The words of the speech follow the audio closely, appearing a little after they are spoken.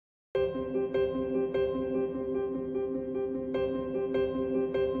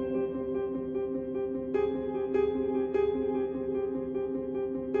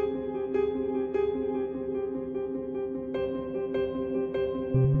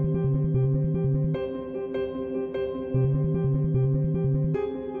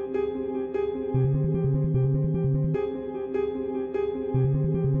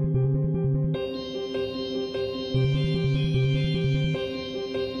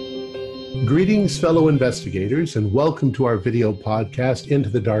Greetings, fellow investigators, and welcome to our video podcast, Into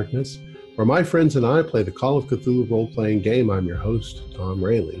the Darkness, where my friends and I play the Call of Cthulhu role-playing game. I'm your host, Tom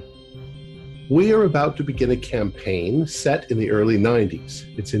Rayleigh. We are about to begin a campaign set in the early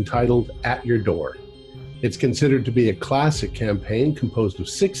 90s. It's entitled At Your Door. It's considered to be a classic campaign composed of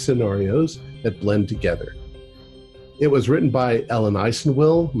 6 scenarios that blend together. It was written by Ellen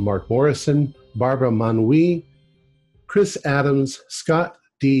Eisenwill, Mark Morrison, Barbara Manui, Chris Adams, Scott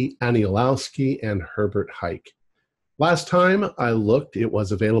D. Aniolowski, and Herbert Hike. Last time I looked, it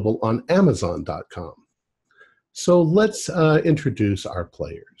was available on Amazon.com. So let's introduce our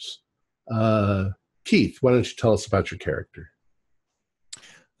players. Keith, why don't you tell us about your character?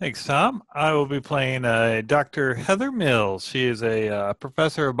 Thanks, Tom. I will be playing Dr. Heather Mills. She is a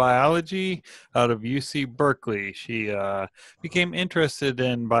professor of biology out of UC Berkeley. She became interested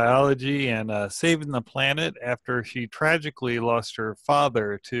in biology and saving the planet after she tragically lost her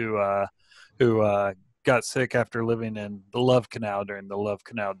father to who got sick after living in the Love Canal during the Love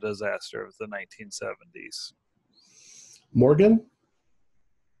Canal disaster of the 1970s. Morgan?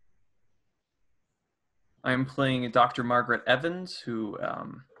 I'm playing Dr. Margaret Evans, who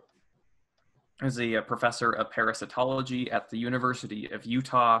is a professor of parasitology at the University of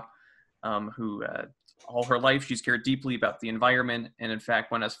Utah, who all her life she's cared deeply about the environment and in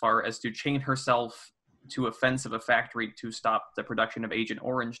fact went as far as to chain herself to a fence of a factory to stop the production of Agent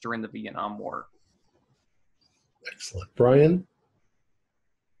Orange during the Vietnam War. Excellent. Brian?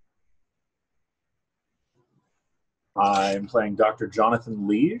 I'm playing Dr. Jonathan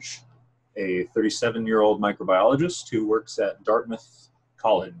Liege, a 37-year-old microbiologist who works at Dartmouth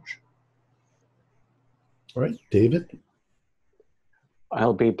College. All right, David?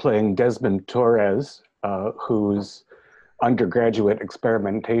 I'll be playing Desmond Torres, whose undergraduate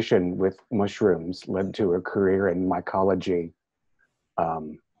experimentation with mushrooms led to a career in mycology.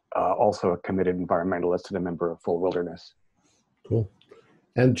 Also a committed environmentalist and a member of Full Wilderness. Cool.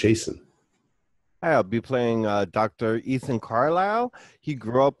 And Jason? Hi, I'll be playing Dr. Ethan Carlisle. He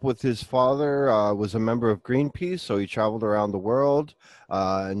grew up with his father, was a member of Greenpeace, so he traveled around the world,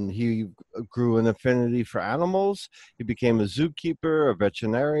 and he grew an affinity for animals. He became a zookeeper, a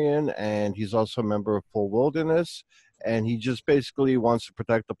veterinarian, and he's also a member of Full Wilderness, and he just basically wants to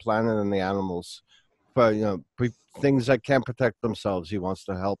protect the planet and the animals. But, things that can't protect themselves, he wants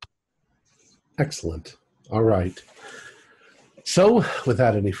to help. Excellent. All right. So,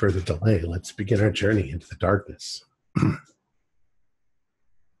 without any further delay, let's begin our journey into the darkness.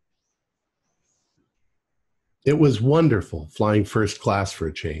 It was wonderful flying first class for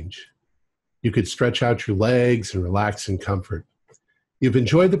a change. You could stretch out your legs and relax in comfort. You've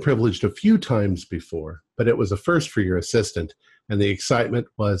enjoyed the privilege a few times before, but it was a first for your assistant, and the excitement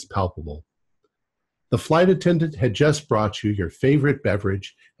was palpable. The flight attendant had just brought you your favorite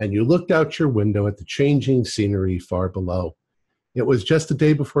beverage, and you looked out your window at the changing scenery far below. It was just the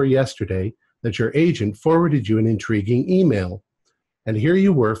day before yesterday that your agent forwarded you an intriguing email, and here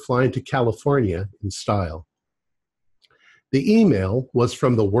you were flying to California in style. The email was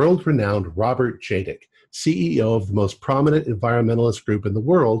from the world-renowned Robert Jadick, CEO of the most prominent environmentalist group in the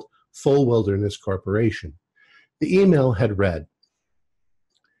world, Full Wilderness Corporation. The email had read,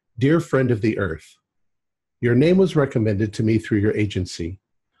 "Dear friend of the Earth, your name was recommended to me through your agency.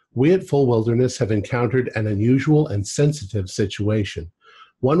 We at Full Wilderness have encountered an unusual and sensitive situation,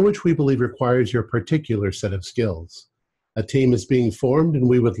 one which we believe requires your particular set of skills. A team is being formed and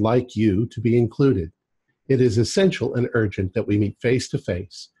we would like you to be included. It is essential and urgent that we meet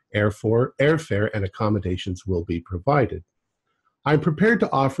face-to-face. Airfare and accommodations will be provided. I'm prepared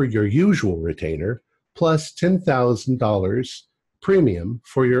to offer your usual retainer plus $10,000 premium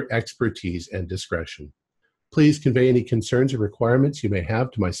for your expertise and discretion. Please convey any concerns or requirements you may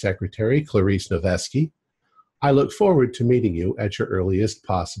have to my secretary, Clarice Noveski. I look forward to meeting you at your earliest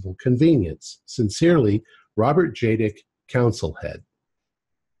possible convenience. Sincerely, Robert Jadick, Council Head."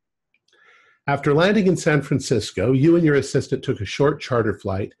 After landing in San Francisco, you and your assistant took a short charter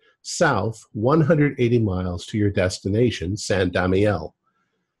flight south 180 miles to your destination, San Damiel.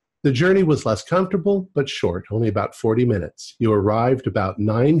 The journey was less comfortable, but short, only about 40 minutes. You arrived about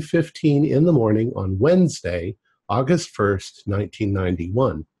 9:15 in the morning on Wednesday, August 1st,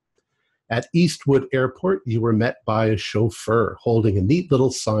 1991. At Eastwood Airport, you were met by a chauffeur holding a neat little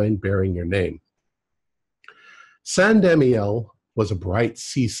sign bearing your name. San Damiel was a bright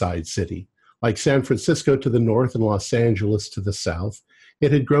seaside city. Like San Francisco to the north and Los Angeles to the south,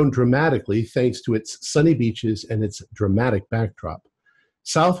 it had grown dramatically thanks to its sunny beaches and its dramatic backdrop.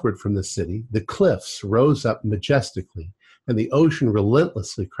 Southward from the city, the cliffs rose up majestically, and the ocean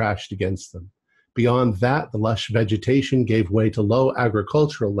relentlessly crashed against them. Beyond that, the lush vegetation gave way to low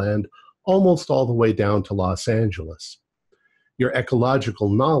agricultural land, almost all the way down to Los Angeles. Your ecological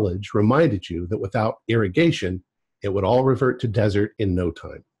knowledge reminded you that without irrigation, it would all revert to desert in no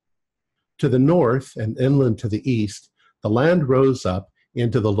time. To the north and inland to the east, the land rose up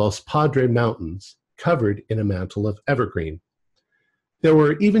into the Los Padre Mountains, covered in a mantle of evergreen. There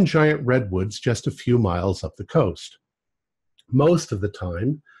were even giant redwoods just a few miles up the coast. Most of the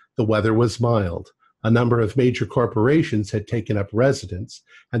time, the weather was mild. A number of major corporations had taken up residence,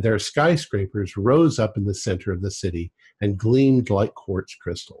 and their skyscrapers rose up in the center of the city and gleamed like quartz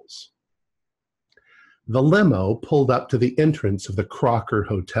crystals. The limo pulled up to the entrance of the Crocker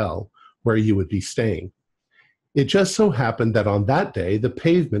Hotel, where you would be staying. It just so happened that on that day, the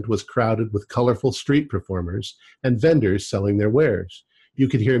pavement was crowded with colorful street performers and vendors selling their wares. You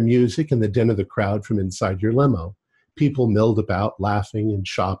could hear music and the din of the crowd from inside your limo. People milled about, laughing and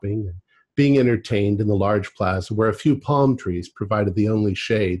shopping and being entertained in the large plaza where a few palm trees provided the only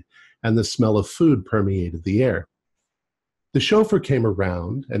shade and the smell of food permeated the air. The chauffeur came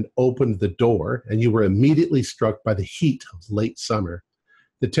around and opened the door, and you were immediately struck by the heat of late summer.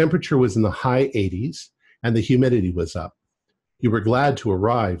 The temperature was in the high 80s, and the humidity was up. You were glad to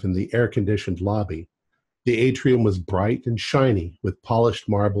arrive in the air-conditioned lobby. The atrium was bright and shiny, with polished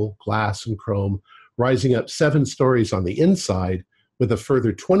marble, glass, and chrome, rising up 7 stories on the inside, with a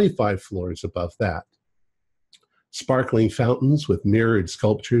further 25 floors above that. Sparkling fountains with mirrored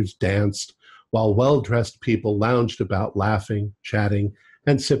sculptures danced, while well-dressed people lounged about laughing, chatting,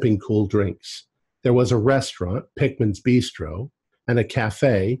 and sipping cool drinks. There was a restaurant, Pickman's Bistro, and a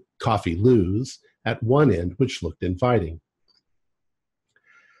cafe, Coffee Lou's, at one end, which looked inviting.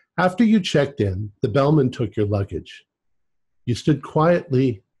 After you checked in, the bellman took your luggage. You stood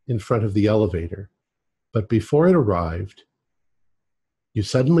quietly in front of the elevator, but before it arrived, you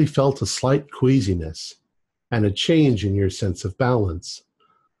suddenly felt a slight queasiness and a change in your sense of balance.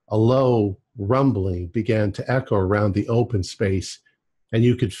 A low rumbling began to echo around the open space, and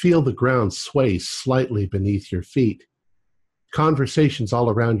you could feel the ground sway slightly beneath your feet. Conversations all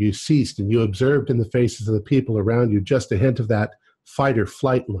around you ceased, and you observed in the faces of the people around you just a hint of that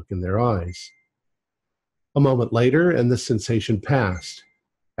fight-or-flight look in their eyes. A moment later, and the sensation passed.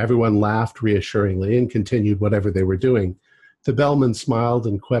 Everyone laughed reassuringly and continued whatever they were doing. The bellman smiled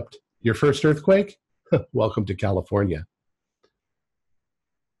and quipped, "Your first earthquake? Welcome to California."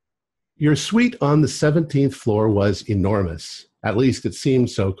 Your suite on the 17th floor was enormous. At least it seemed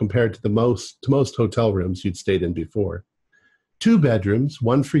so compared to most hotel rooms you'd stayed in before. 2 bedrooms,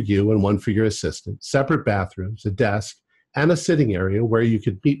 one for you and one for your assistant, separate bathrooms, a desk, and a sitting area where you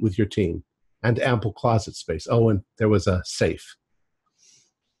could meet with your team, and ample closet space. Oh, and there was a safe.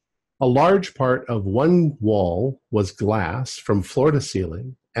 A large part of one wall was glass from floor to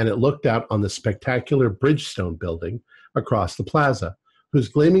ceiling, and it looked out on the spectacular Bridgestone building across the plaza, whose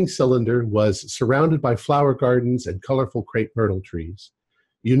gleaming cylinder was surrounded by flower gardens and colorful crepe myrtle trees.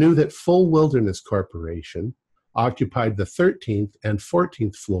 You knew that Full Wilderness Corporation occupied the 13th and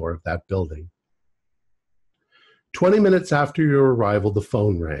 14th floor of that building. 20 minutes after your arrival, the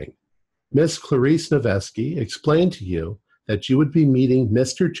phone rang. Miss Clarice Noveski explained to you that you would be meeting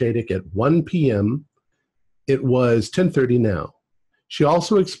Mr. Chadic at 1 p.m. It was 10:30 now. She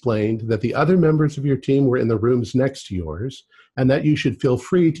also explained that the other members of your team were in the rooms next to yours and that you should feel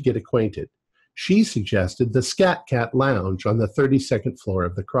free to get acquainted. She suggested the Scat Cat Lounge on the 32nd floor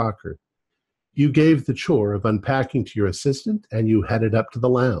of the Crocker. You gave the chore of unpacking to your assistant, and you headed up to the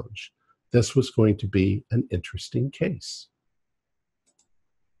lounge. This was going to be an interesting case.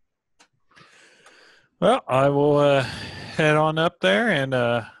 Well, I will head on up there, and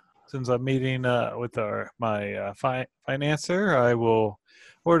since I'm meeting with my financier, I will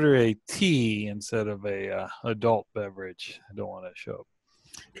order a tea instead of a adult beverage. I don't want to show up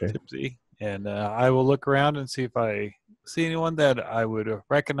tipsy, and I will look around and see if I see anyone that I would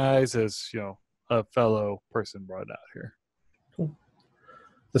recognize as a fellow person brought out here. Cool.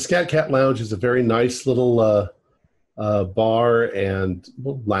 The Scat Cat Lounge is a very nice little bar and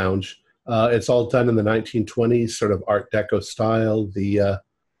lounge. It's all done in the 1920s, sort of Art Deco style. The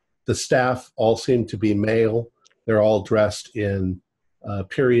staff all seem to be male. They're all dressed in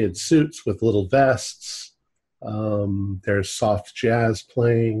period suits with little vests. There's soft jazz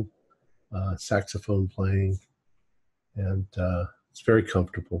playing, saxophone playing, and it's very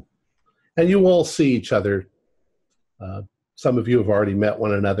comfortable. And you all see each other. Some of you have already met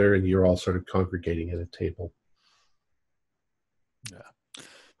one another, and you're all sort of congregating at a table. Yeah.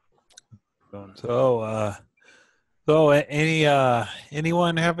 So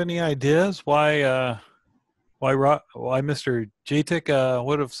anyone have any ideas why Mr. Jatic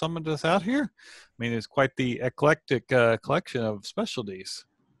would have summoned us out here? I mean, it's quite the eclectic collection of specialties.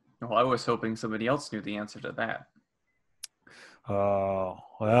 Well, I was hoping somebody else knew the answer to that. Oh,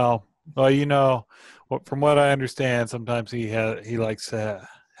 well, you know, from what I understand, sometimes he likes to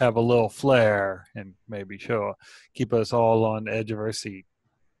have a little flair and maybe keep us all on the edge of our seat.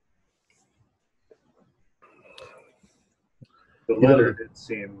 The letter did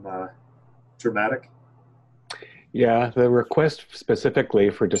seem dramatic. Yeah, the request specifically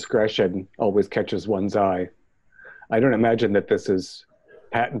for discretion always catches one's eye. I don't imagine that this is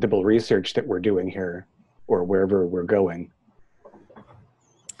patentable research that we're doing here or wherever we're going.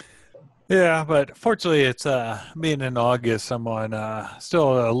 Yeah, but fortunately, it's being in August. I'm on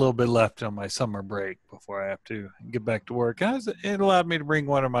still a little bit left on my summer break before I have to get back to work. It allowed me to bring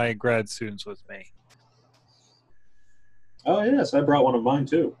one of my grad students with me. Oh, yes, I brought one of mine,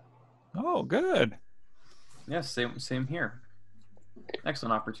 too. Oh, good. Yes, same here.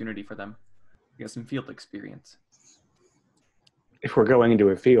 Excellent opportunity for them. Get some field experience. If we're going into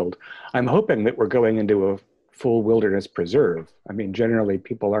a field, I'm hoping that we're going into a full wilderness preserve. I mean, generally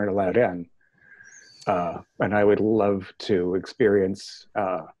people aren't allowed in. And I would love to experience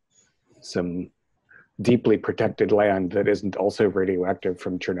some deeply protected land that isn't also radioactive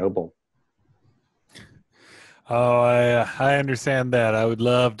from Chernobyl. Oh, I understand that. I would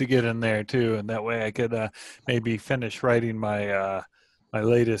love to get in there too, and that way I could maybe finish writing my my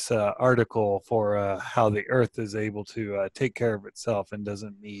latest article for how the Earth is able to take care of itself and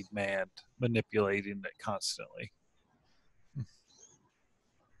doesn't need man manipulating it constantly.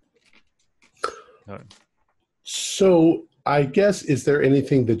 So I guess, is there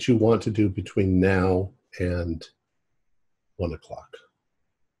anything that you want to do between now and 1 o'clock?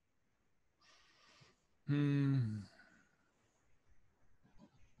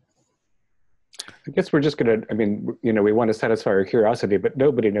 I guess we're just going to, I mean, you know, we want to satisfy our curiosity, but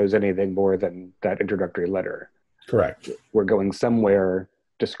nobody knows anything more than that introductory letter. Correct. We're going somewhere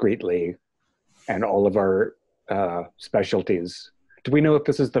discreetly, and all of our specialties. Do we know if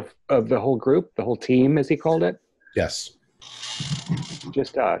this is of the whole group, the whole team, as he called it? Yes.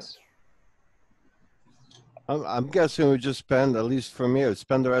 Just us. I'm guessing we just spend, at least for me, I would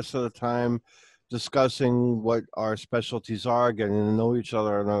spend the rest of the time discussing what our specialties are, getting to know each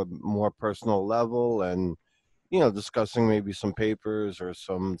other on a more personal level, and, you know, discussing maybe some papers or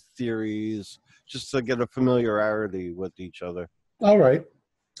some theories, just to get a familiarity with each other. All right.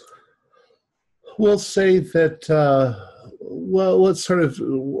 We'll say that, well, let's sort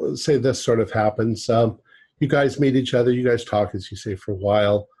of say this sort of happens. You guys meet each other, you guys talk, as you say, for a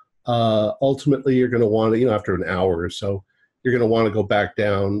while. Ultimately, you're going to want to, you know, after an hour or so, you're going to want to go back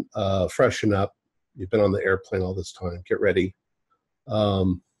down, freshen up. You've been on the airplane all this time. Get ready.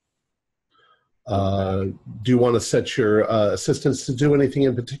 Do you want to set your assistants to do anything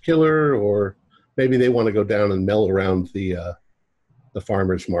in particular, or maybe they want to go down and mill around the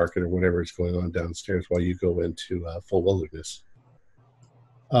farmer's market or whatever is going on downstairs while you go into full wilderness?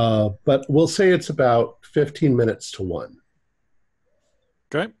 But we'll say it's about 15 minutes to 1.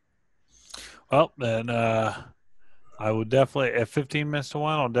 Okay. Well, then I would definitely, at 15 minutes to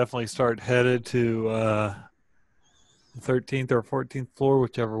 1, I'll definitely start headed to the 13th or 14th floor,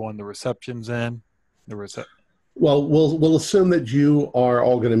 whichever one the reception's in. Well, we'll assume that you are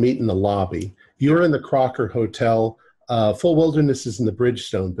all going to meet in the lobby. You're in the Crocker Hotel. Full Wilderness is in the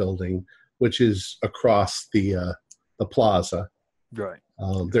Bridgestone building, which is across the plaza. Right.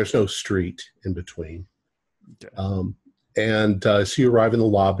 There's no street in between. Okay. So you arrive in the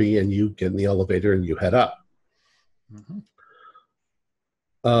lobby and you get in the elevator and you head up. Mm-hmm.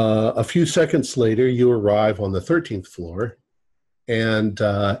 A few seconds later, you arrive on the 13th floor. And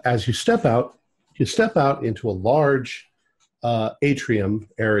as you step out into a large atrium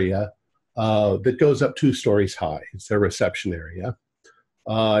area that goes up 2 stories high. It's their reception area.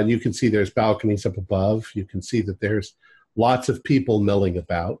 And you can see there's balconies up above. You can see that there's lots of people milling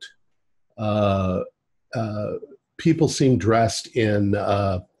about. People seem dressed in,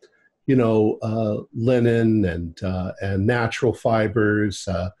 linen and natural fibers.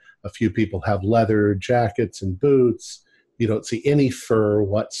 A few people have leather jackets and boots. You don't see any fur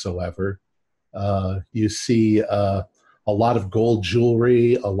whatsoever. You see a lot of gold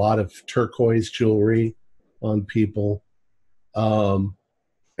jewelry, a lot of turquoise jewelry on people. And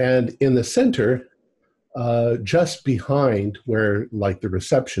in the center, just behind where like the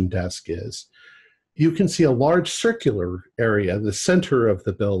reception desk is, you can see a large circular area, the center of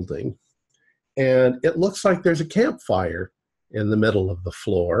the building. And it looks like there's a campfire in the middle of the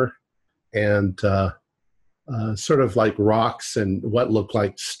floor, and sort of like rocks and what look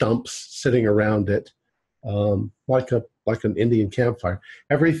like stumps sitting around it, like an Indian campfire.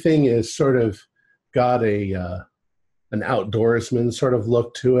 Everything is sort of got a an outdoorsman sort of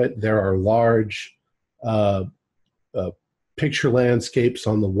look to it. There are large picture landscapes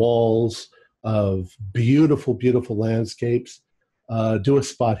on the walls of beautiful, beautiful landscapes. Do a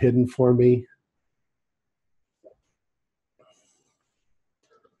spot hidden for me.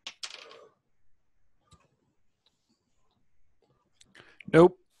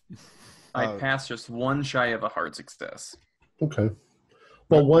 Nope. I passed just one shy of a hard success. Okay.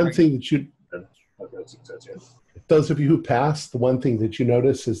 Well, one thing that you, those of you who passed, the one thing that you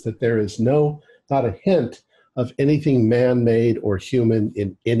notice is that there is not a hint of anything man-made or human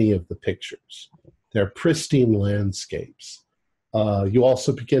in any of the pictures. They're pristine landscapes. You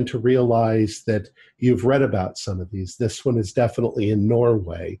also begin to realize that you've read about some of these. This one is definitely in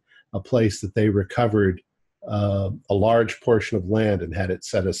Norway, a place that they recovered a large portion of land and had it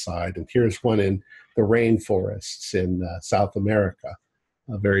set aside. And here's one in the rainforests in South America,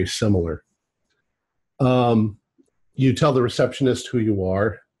 very similar. You tell the receptionist who you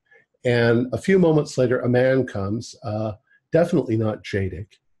are, and a few moments later, a man comes, definitely not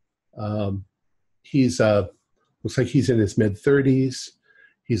Jadic. He's looks like he's in his mid-30s.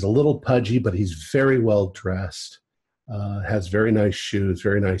 He's a little pudgy, but he's very well dressed, has very nice shoes,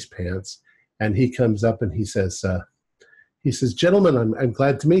 very nice pants. And he comes up and he says, "Gentlemen, I'm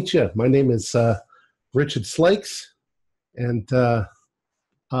glad to meet you. My name is Richard Slakes, and Mr.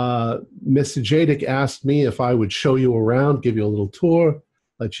 Jadic asked me if I would show you around, give you a little tour,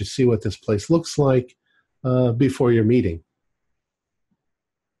 let you see what this place looks like before your meeting."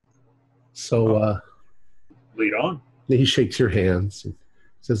 So lead on. he shakes your hands and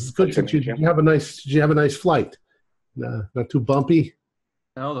says, "It's good. Did you have a nice flight? Not too bumpy?"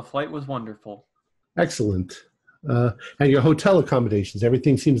 No, the flight was wonderful. Excellent. And your hotel accommodations,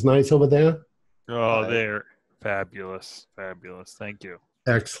 everything seems nice over there? Oh, they're fabulous. Fabulous. Thank you.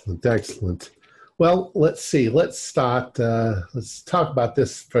 Excellent, excellent. Well, let's see. Let's start. Let's talk about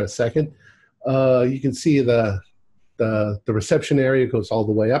this for a second. You can see the reception area goes all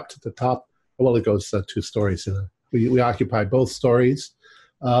the way up to the top. Well, it goes 2 stories. We occupy both stories.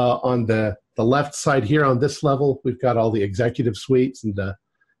 On the left side here, on this level, we've got all the executive suites and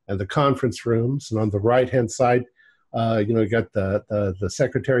the conference rooms. And on the right-hand side, you got the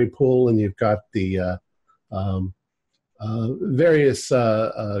secretary pool, and you've got the various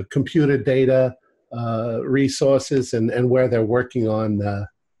computer data resources and where they're working on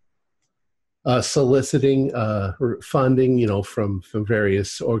soliciting funding, from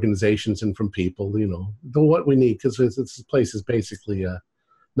various organizations and from people, what we need, because this place is basically a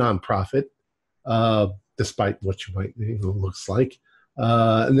nonprofit, despite what you might, looks like.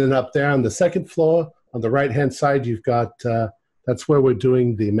 And then up there on the second floor, on the right-hand side, you've got, that's where we're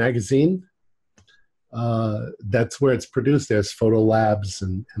doing the magazine. That's where it's produced. There's photo labs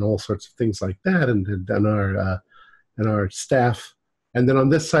and all sorts of things like that, and our staff. And then on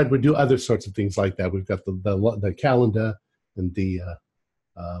this side, we do other sorts of things like that. We've got the calendar and the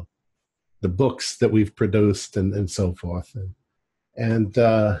books that we've produced and so forth. And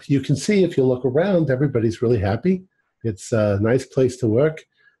you can see, if you look around, everybody's really happy. It's a nice place to work.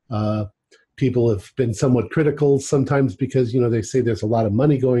 People have been somewhat critical sometimes because, they say there's a lot of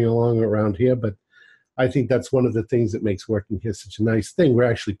money going along around here, but I think that's one of the things that makes working here such a nice thing. We're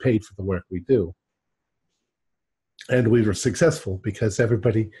actually paid for the work we do. And we were successful because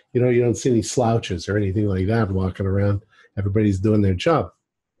everybody, you don't see any slouches or anything like that walking around. Everybody's doing their job.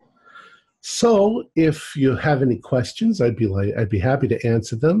 So if you have any questions, I'd be happy to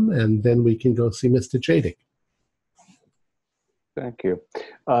answer them, and then we can go see Mr. Jadic. Thank you.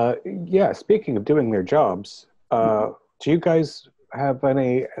 Yeah, speaking of doing their jobs, do you guys have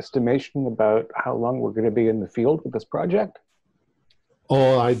any estimation about how long we're going to be in the field with this project?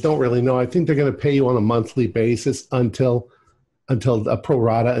 Oh, I don't really know. I think they're going to pay you on a monthly basis until a pro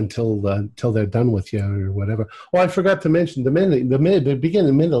rata until they're done with you or whatever. Oh, I forgot to mention the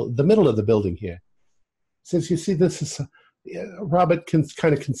middle of the building here. Since you see, this is Robert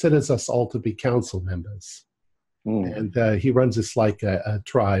kind of considers us all to be council members, and he runs this like a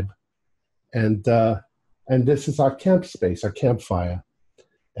tribe, and this is our camp space, our campfire,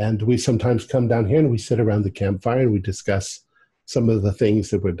 and we sometimes come down here and we sit around the campfire and we discuss some of the things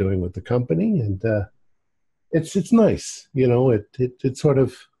that we're doing with the company, and it's nice, it sort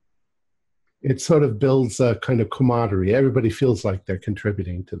of builds a kind of camaraderie. Everybody feels like they're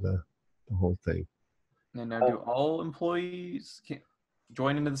contributing to the whole thing. And now, do all employees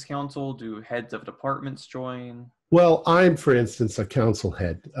join into this council? Do heads of departments join? Well, I'm, for instance, a council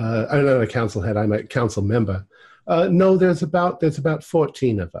head. I'm not a council head. I'm a council member. No, there's about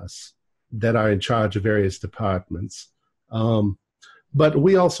 14 of us that are in charge of various departments. But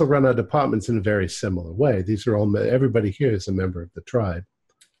we also run our departments in a very similar way. These are all, everybody here is a member of the tribe.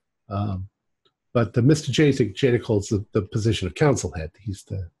 But Mr. Jadic holds the position of council head. He's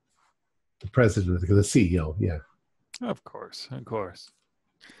the president, the CEO, yeah. Of course, of course.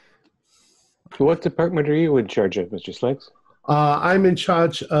 What department are you in charge of, Mr. Sleggs? I'm in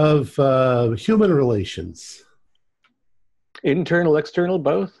charge of human relations. Internal, external,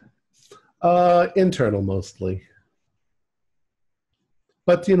 both? Internal mostly.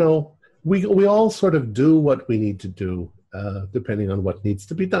 But, you know, we all sort of do what we need to do, depending on what needs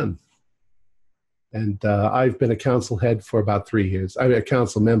to be done. And I've been a council head for about 3 years. I'm a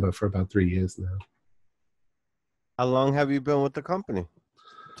council member for about 3 years now. How long have you been with the company?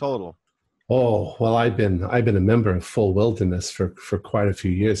 Total. Oh, well, I've been a member of Full Wilderness for quite a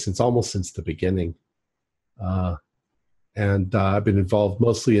few years, since the beginning. And I've been involved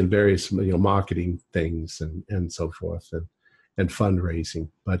mostly in various marketing things and so forth and fundraising.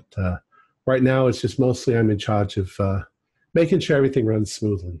 But right now it's just mostly I'm in charge of making sure everything runs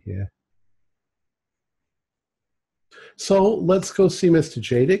smoothly here. So let's go see Mr.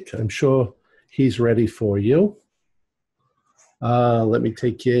 Jadic. I'm sure he's ready for you. Let me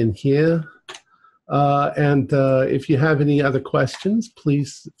take you in here. And if you have any other questions,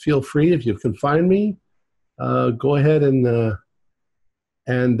 please feel free. If you can find me, go ahead and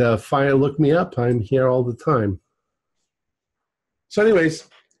look me up. I'm here all the time. So anyways,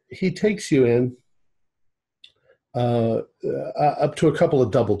 he takes you in up to a couple of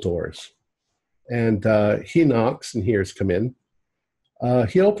double doors. And he knocks and hears, "Come in."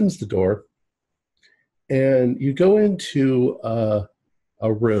 He opens the door, and you go into a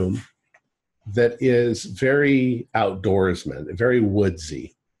room that is very outdoorsman, very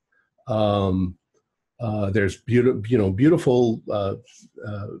woodsy. There's beautiful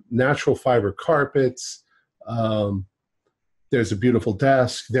natural fiber carpets. There's a beautiful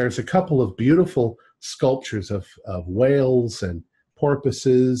desk. There's a couple of beautiful sculptures of whales and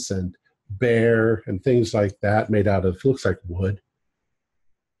porpoises and bear and things like that made out of, looks like wood.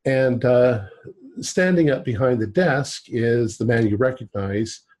 And standing up behind the desk is the man you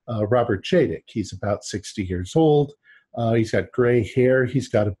recognize, Robert Jadic. He's about 60 years old. He's got gray hair. He's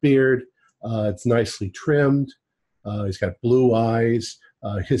got a beard. It's nicely trimmed. He's got blue eyes.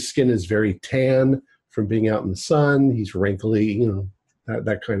 His skin is very tan from being out in the sun. He's wrinkly,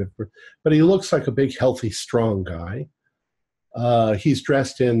 that kind of. But he looks like a big, healthy, strong guy. He's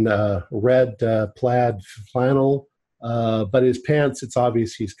dressed in red plaid flannel, but his pants, it's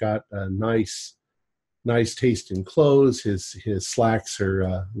obvious he's got a nice taste in clothes. His slacks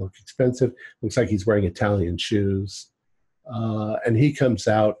look expensive. Looks like he's wearing Italian shoes. And he comes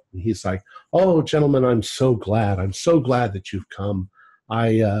out and he's like, "Oh, gentlemen, I'm so glad that you've come.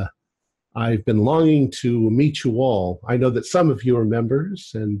 I've been longing to meet you all. I know that some of you are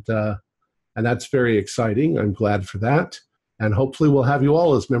members, and that's very exciting. I'm glad for that. And hopefully we'll have you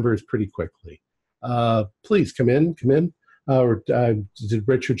all as members pretty quickly. Please come in. Did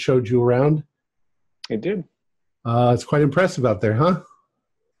Richard showed you around? It did. It's quite impressive out there, huh?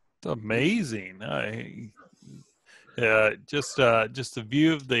 It's amazing. Just the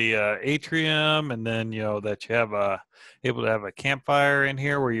view of the atrium, and then that you have able to have a campfire in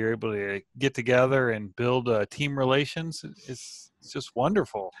here where you're able to get together and build team relations. It's just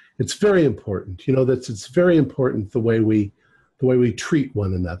wonderful. It's very important. It's very important the way we treat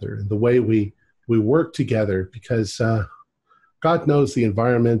one another and the way we work together, because God knows the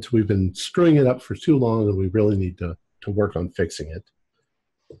environment, we've been screwing it up for too long, and we really need to work on fixing it.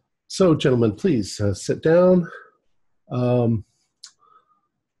 So, gentlemen, please sit down.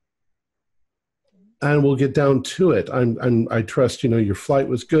 And we'll get down to it. I trust your flight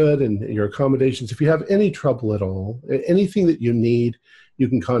was good and your accommodations. If you have any trouble at all, anything that you need, you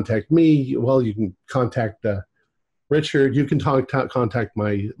can contact me. Well, you can contact Richard. You can contact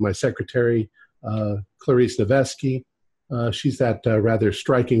my secretary, Clarice Nevesky. She's that rather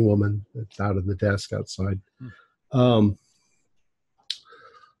striking woman that's out on the desk outside.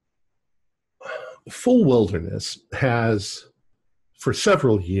 Full Wilderness has, for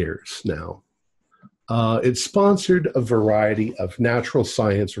several years now, it's sponsored a variety of natural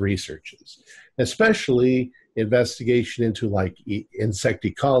science researches, especially investigation into insect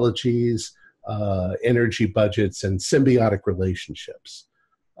ecologies, energy budgets, and symbiotic relationships.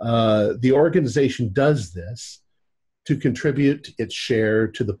 The organization does this to contribute its share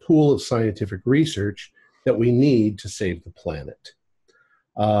to the pool of scientific research that we need to save the planet.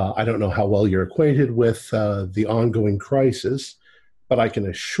 I don't know how well you're acquainted with the ongoing crisis, but I can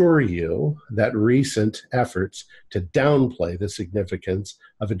assure you that recent efforts to downplay the significance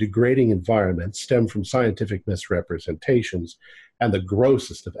of a degrading environment stem from scientific misrepresentations and the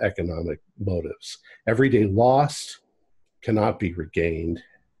grossest of economic motives. Every day lost cannot be regained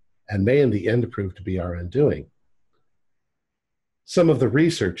and may in the end prove to be our undoing. Some of the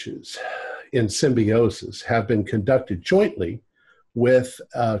researches in symbiosis have been conducted jointly with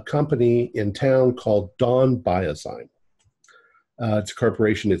a company in town called Dawn Biozyme. It's a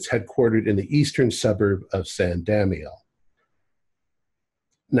corporation. It's headquartered in the eastern suburb of San Damiel.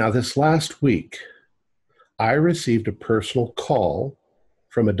 Now, this last week, I received a personal call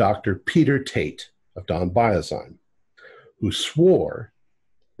from a Dr. Peter Tate of Dawn Biozyme, who swore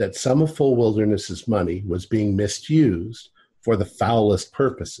that some of Full Wilderness's money was being misused for the foulest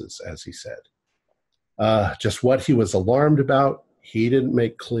purposes, as he said. Just what he was alarmed about, he didn't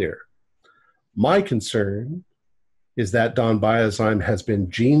make clear. My concern is that Dawn Biozyme has been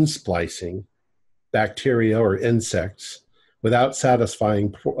gene splicing bacteria or insects without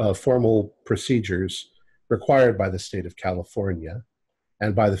satisfying formal procedures required by the state of California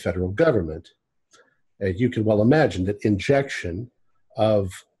and by the federal government. You can well imagine that injection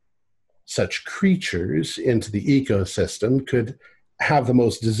of such creatures into the ecosystem could have the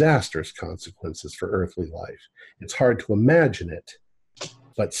most disastrous consequences for earthly life. It's hard to imagine it,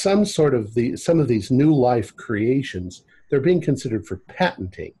 but some of these new life creations, they're being considered for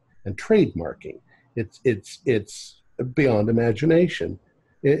patenting and trademarking. It's beyond imagination.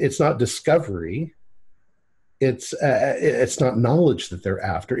 It's not discovery. It's not knowledge that they're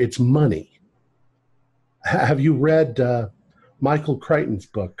after. It's money. Have you read Michael Crichton's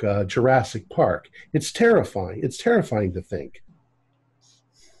book, Jurassic Park? It's terrifying. It's terrifying to think.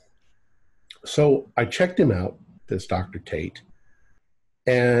 So I checked him out, this Dr. Tate,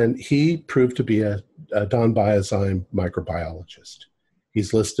 and he proved to be a Dawn Biozyme microbiologist.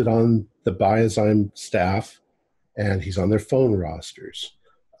 He's listed on the Biozyme staff, and he's on their phone rosters.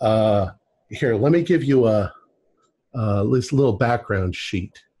 Here, let me give you this little background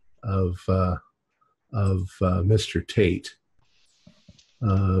sheet of Mr. Tate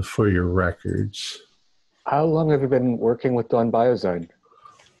for your records. How long have you been working with Dawn Biozyme?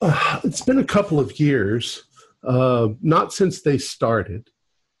 It's been a couple of years, not since they started,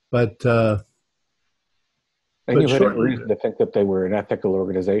 but and you had shortly. reason to think that they were an ethical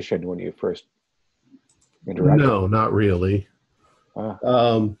organization when you first interacted? No, not really.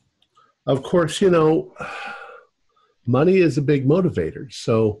 Of course, money is a big motivator,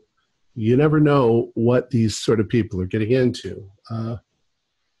 so you never know what these sort of people are getting into.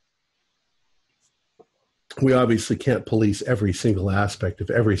 We obviously can't police every single aspect of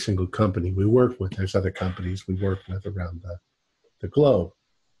every single company we work with. There's other companies we work with around the globe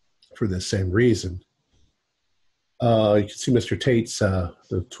for this same reason. You can see Mr. Tate's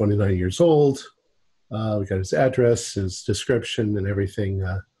 29 years old. We got his address, his description, and everything,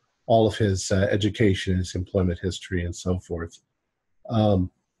 all of his education, his employment history, and so forth.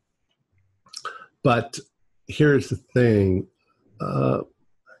 But here's the thing.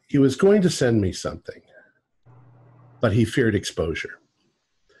 He was going to send me something, but he feared exposure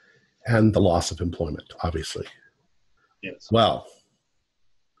and the loss of employment, obviously. Yes. Well,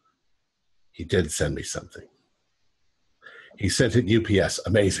 he did send me something. He sent it UPS,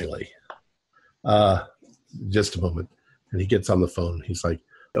 amazingly. Just a moment. And he gets on the phone. He's like,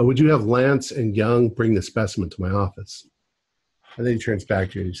 "Oh, would you have Lance and Young bring the specimen to my office?" And then he turns back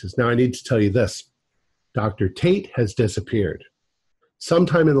to you and he says, "Now I need to tell you this. Dr. Tate has disappeared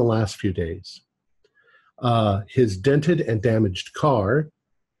sometime in the last few days. His dented and damaged car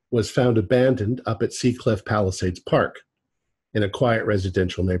was found abandoned up at Seacliff Palisades Park in a quiet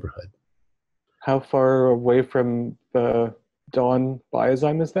residential neighborhood." How far away from the Dawn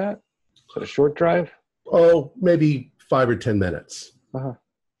Biozyme is that? Is it a short drive? Oh, maybe 5 or 10 minutes. Uh-huh.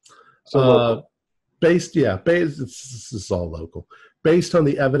 So This is all local. Based on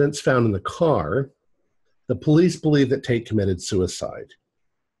the evidence found in the car, the police believe that Tate committed suicide.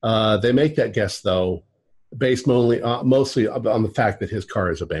 They make that guess, though, based mostly on the fact that his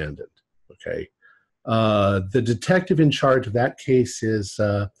car is abandoned. Okay. The detective in charge of that case is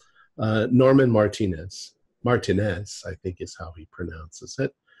Norman Martinez. Martinez, I think is how he pronounces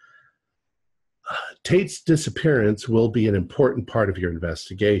it. Tate's disappearance will be an important part of your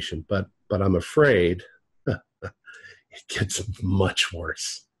investigation, but I'm afraid it gets much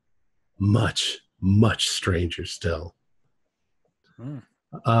worse. Much, much stranger still.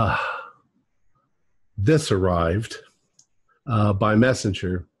 This arrived by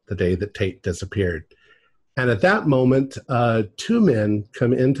messenger the day that Tate disappeared. And at that moment, two men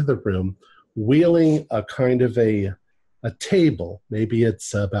come into the room wheeling a kind of a a table. Maybe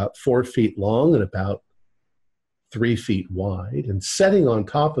it's about 4 feet long and about 3 feet wide. And sitting on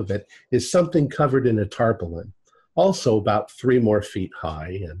top of it is something covered in a tarpaulin, also about 3 more feet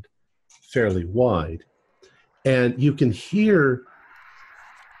high and fairly wide. And you can hear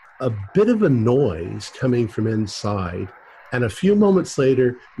a bit of a noise coming from inside. And a few moments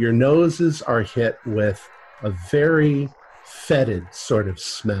later, your noses are hit with a very fetid sort of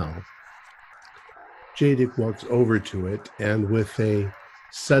smell. Jadik walks over to it, and with a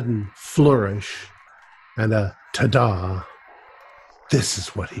sudden flourish and a ta-da, this is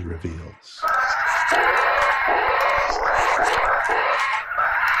what he reveals.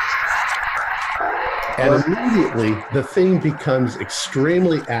 And immediately, the thing becomes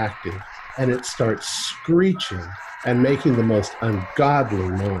extremely active, and it starts screeching and making the most ungodly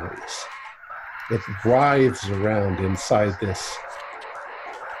noise. It writhes around inside this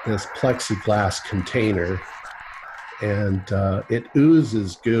plexiglass container, and it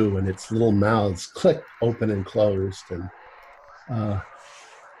oozes goo, and its little mouths click open and closed, and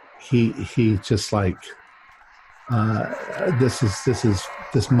he just like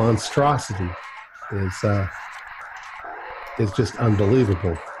this monstrosity is just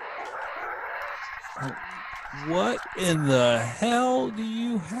unbelievable. What in the hell do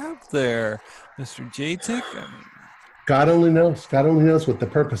you have there, Mr. Jatik? God only knows. God only knows what the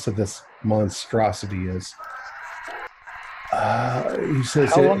purpose of this monstrosity is. He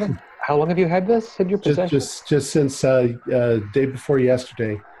says, How long have you had this in your possession? Just since day before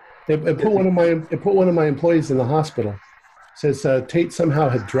yesterday. It put one of my employees in the hospital. It says Tate somehow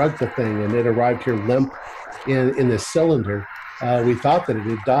had drugged the thing, and it arrived here limp in this cylinder. We thought that it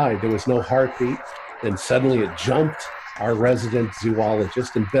had died. There was no heartbeat. Then suddenly it jumped our resident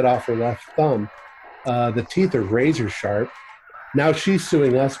zoologist and bit off her left thumb. The teeth are razor sharp. Now she's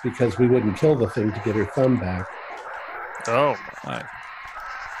suing us because we wouldn't kill the thing to get her thumb back. Oh my!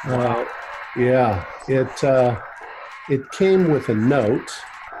 Wow. Yeah, it came with a note.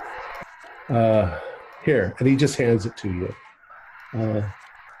 Here, and he just hands it to you.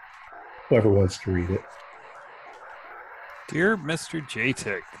 Whoever wants to read it. Dear Mr.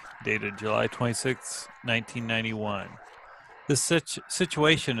 Jatik, dated July 26, 1991. This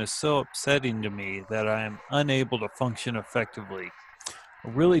situation is so upsetting to me that I am unable to function effectively. I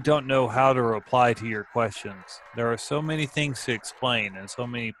really don't know how to reply to your questions. There are so many things to explain and so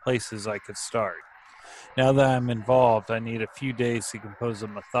many places I could start. Now that I'm involved, I need a few days to compose a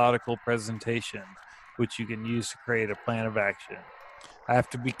methodical presentation which you can use to create a plan of action. I have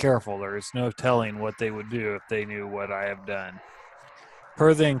to be careful. There is no telling what they would do if they knew what I have done.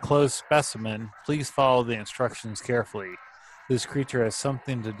 Per the enclosed specimen, please follow the instructions carefully. This creature has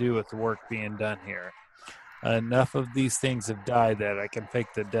something to do with the work being done here. Enough of these things have died that I can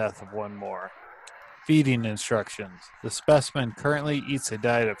fake the death of one more. Feeding instructions. The specimen currently eats a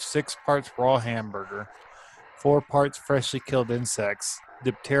diet of 6 parts raw hamburger, 4 parts freshly killed insects,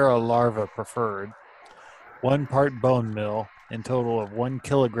 Diptera larva preferred, 1 part bone meal, in total of 1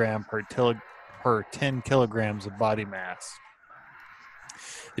 kilogram per 10 kilograms of body mass.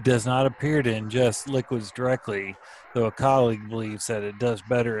 It does not appear to ingest liquids directly, though a colleague believes that it does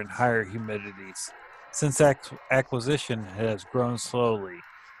better in higher humidities. Since acquisition has grown slowly,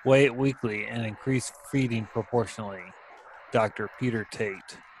 weigh it weekly and increase feeding proportionally. Dr. Peter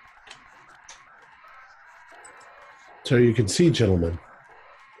Tate. So you can see, gentlemen,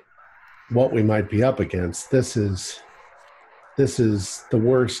 what we might be up against. This is the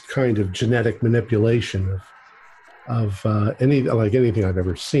worst kind of genetic manipulation of anything I've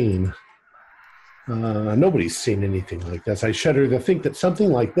ever seen. Nobody's seen anything like this. I shudder to think that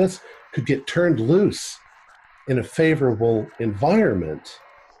something like this could get turned loose in a favorable environment.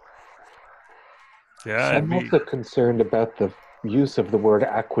 Yeah, I'm also concerned about the use of the word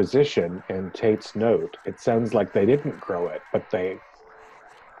acquisition in Tate's note. It sounds like they didn't grow it, but they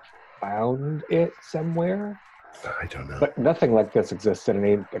found it somewhere. I don't know. But nothing like this exists in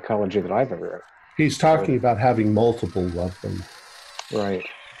any ecology that I've ever. He's talking about having multiple of them. Right.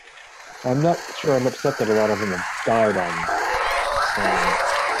 I'm not sure. I'm upset that a lot of them have died on.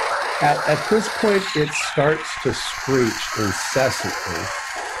 At this point, it starts to screech incessantly,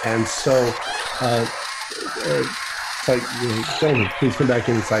 and so it's like, gentlemen, please come back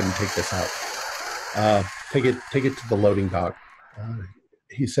inside and take this out. Take it to the loading dock.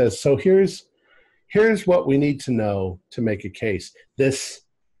 He says, so here's what we need to know to make a case. This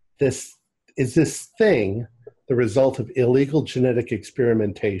thing the result of illegal genetic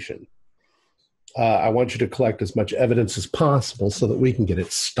experimentation. I want you to collect as much evidence as possible so that we can get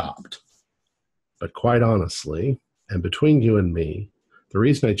it stopped. But quite honestly, and between you and me, the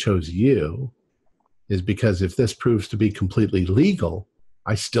reason I chose you is because if this proves to be completely legal,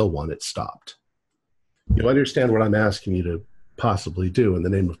 I still want it stopped. You understand what I'm asking you to possibly do in the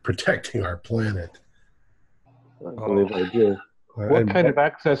name of protecting our planet. I believe I do. What kind of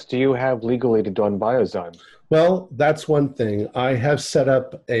access do you have legally to Don Biozon? Well, that's one thing. I have set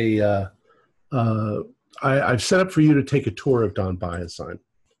up I've set up for you to take a tour of Don Biozon.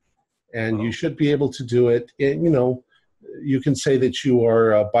 And you should be able to do it. You can say that you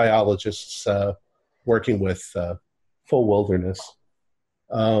are biologists working with full wilderness,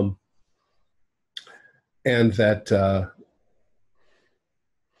 and that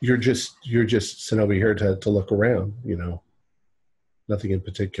you're just sent over here to look around. Nothing in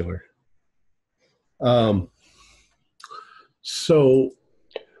particular. So,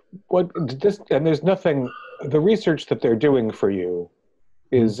 and there's nothing. The research that they're doing for you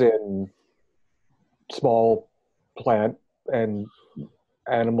is in small plant and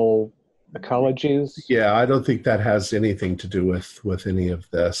animal ecologies. Yeah, I don't think that has anything to do with any of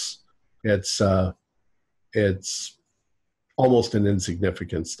this. It's almost an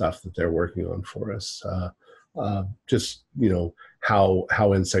insignificant stuff that they're working on for us. Just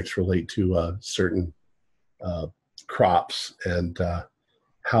how insects relate to certain crops and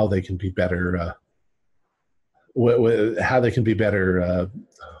how they can be better. How they can be better.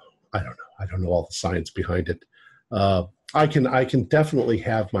 I don't know. I don't know all the science behind it. I can definitely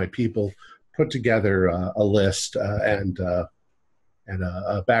have my people put together a list and a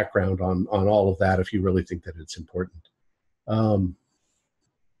background on all of that if you really think that it's important.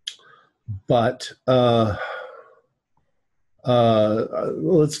 But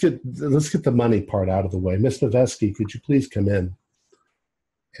let's get the money part out of the way. Miss Noveski, could you please come in?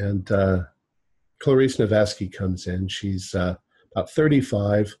 And Clarice Noveski comes in. She's about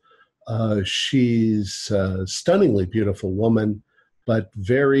 35. She's a stunningly beautiful woman, but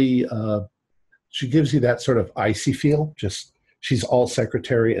very, she gives you that sort of icy feel. Just, she's all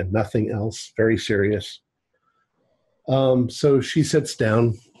secretary and nothing else, very serious. So she sits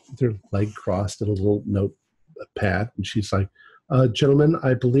down with her leg crossed and a little notepad, and she's like, gentlemen,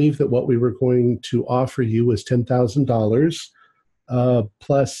 I believe that what we were going to offer you was $10,000.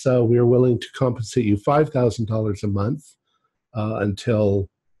 Plus, we are willing to compensate you $5,000 a month until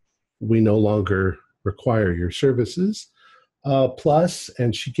we no longer require your services. Plus,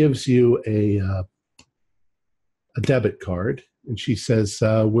 and she gives you a debit card, and she says,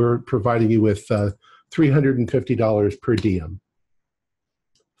 we're providing you with $350 per diem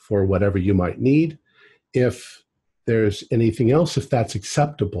for whatever you might need. If there's anything else, if that's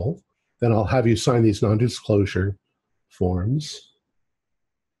acceptable, then I'll have you sign these non-disclosure forms.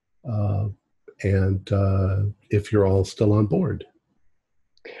 And if you're all still on board.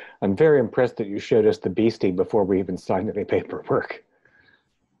 I'm very impressed that you showed us the beastie before we even signed any paperwork.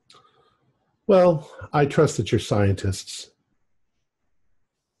 Well, I trust that you're scientists.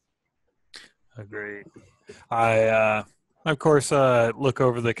 Agreed. I, of course, look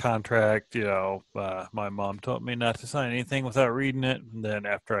over the contract. My mom told me not to sign anything without reading it. And then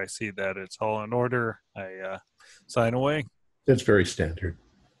after I see that it's all in order, I sign away. It's very standard.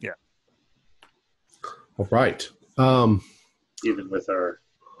 Yeah. All right. Even with our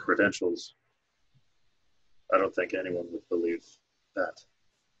credentials, I don't think anyone would believe that.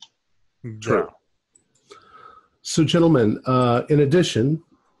 True. So, gentlemen, in addition,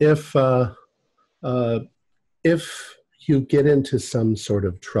 if you get into some sort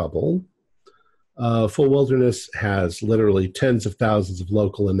of trouble, Full Wilderness has literally tens of thousands of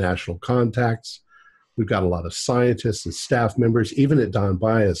local and national contacts. We've got a lot of scientists and staff members. Even at Don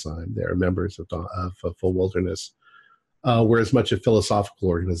Biozon, there are members of Full Wilderness. We're as much a philosophical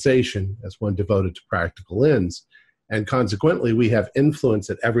organization as one devoted to practical ends. And consequently, we have influence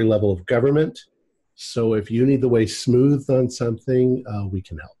at every level of government. So if you need the way smoothed on something, we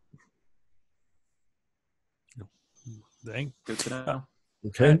can help. Good to know.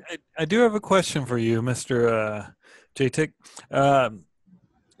 Okay. I do have a question for you, Mr. J-Tick.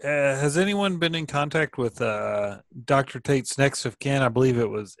 Has anyone been in contact with Dr. Tate's next of kin? I believe it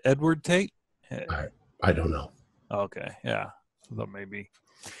was Edward Tate. I don't know. Okay, yeah. So maybe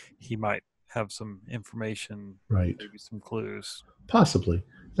he might have some information, right? Maybe some clues. Possibly.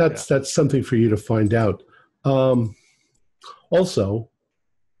 That's something for you to find out. Also,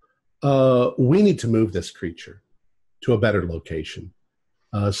 we need to move this creature to a better location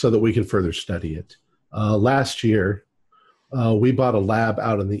so that we can further study it. Last year, we bought a lab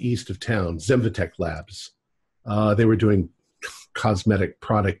out in the east of town, Zimvatech Labs. They were doing cosmetic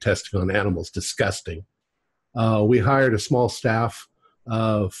product testing on animals. Disgusting. We hired a small staff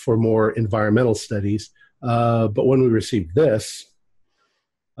for more environmental studies. But when we received this,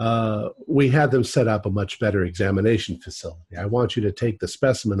 we had them set up a much better examination facility. I want you to take the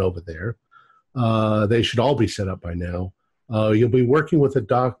specimen over there. They should all be set up by now. You'll be working with a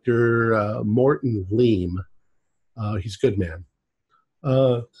Dr. Morton Leam. He's a good man.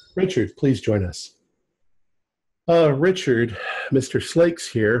 Richard, please join us. Richard, Mr. Slake's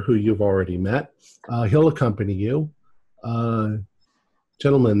here, who you've already met. He'll accompany you.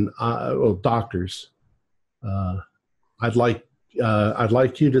 Gentlemen, doctors, I'd like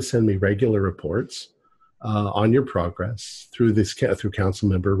you to send me regular reports on your progress through Council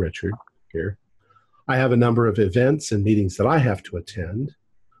Member Richard here. I have a number of events and meetings that I have to attend,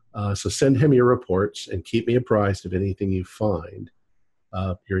 so send him your reports and keep me apprised of anything you find.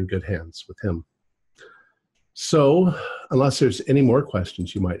 You're in good hands with him. So, unless there's any more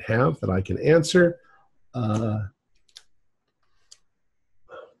questions you might have that I can answer,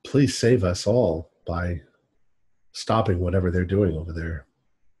 please save us all by stopping whatever they're doing over there.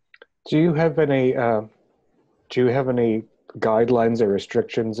 Do you have any guidelines or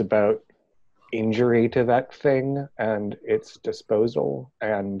restrictions about injury to that thing and its disposal?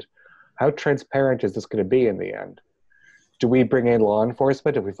 And how transparent is this going to be in the end? Do we bring in law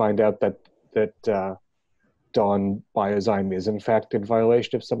enforcement if we find out that Don Biozyme is in fact in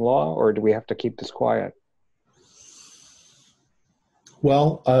violation of some law, or do we have to keep this quiet?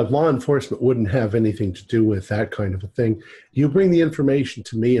 Well, law enforcement wouldn't have anything to do with that kind of a thing. You bring the information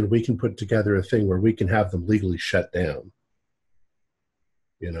to me and we can put together a thing where we can have them legally shut down.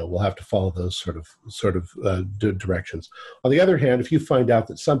 You know, we'll have to follow those sort of directions. On the other hand, if you find out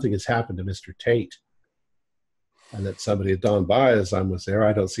that something has happened to Mr. Tate and that somebody at Don Biozyme was there,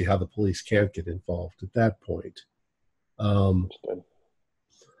 I don't see how the police can't get involved at that point. I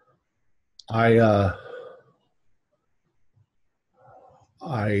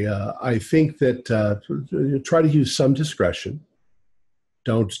think that try to use some discretion.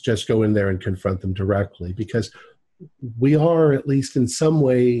 Don't just go in there and confront them directly, because we are, at least in some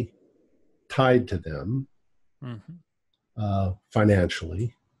way, tied to them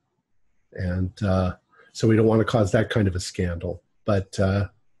financially. And so we don't want to cause that kind of a scandal. But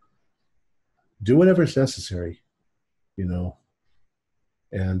do whatever's necessary, you know.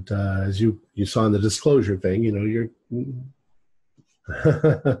 And as you saw in the disclosure thing, you know, you're...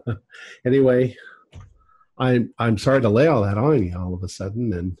 Anyway, I'm sorry to lay all that on you all of a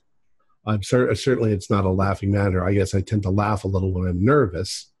sudden, and I'm certainly it's not a laughing matter. I guess I tend to laugh a little when I'm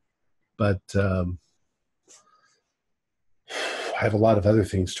nervous, but I have a lot of other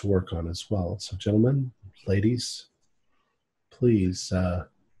things to work on as well. So, gentlemen, ladies, please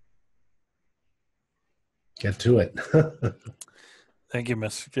get to it. Thank you,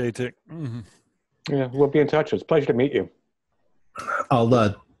 Mr. J-Tick. Yeah, we'll be in touch. It's a pleasure to meet you.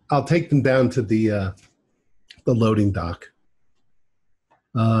 I'll take them down to the loading dock.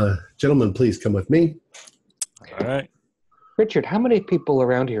 Gentlemen, please come with me. All right. Richard, how many people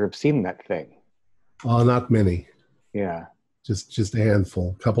around here have seen that thing? Not many. Yeah. Just a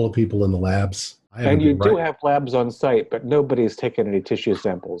handful. A couple of people in the labs. And you do have labs on site, but nobody's taken any tissue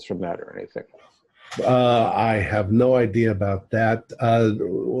samples from that or anything. I have no idea about that.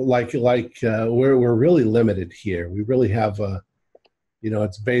 We're really limited here. We really have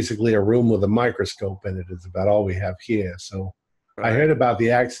it's basically a room with a microscope in it. It's about all we have here. So I heard about the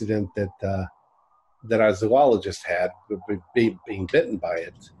accident that our zoologist had, being bitten by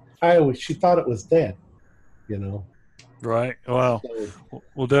it. She thought it was dead, you know. Right. Well,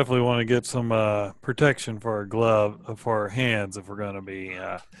 we'll definitely want to get some protection for our hands if we're going to be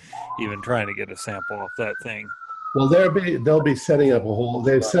even trying to get a sample off that thing. Well, they'll be setting up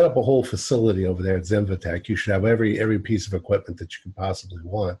they've set up a whole facility over there at Zenvatech. You should have every piece of equipment that you can possibly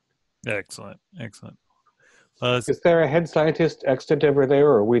want. Excellent. Is there a head scientist extant over there,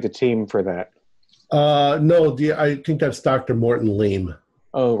 or are we the team for that? No, I think that's Dr. Morton Leam.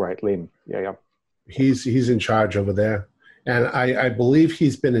 Oh, right, Leam. Yeah. He's in charge over there. And I believe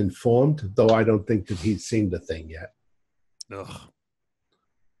he's been informed, though I don't think that he's seen the thing yet. Ugh.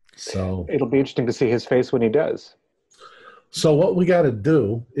 So it'll be interesting to see his face when he does. So what we got to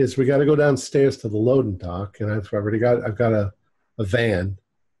do is we got to go downstairs to the loading dock, and I've got a van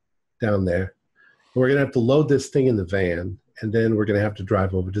down there. We're going to have to load this thing in the van, and then we're going to have to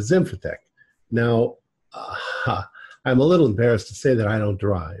drive over to Zinfotech. Now, I'm a little embarrassed to say that I don't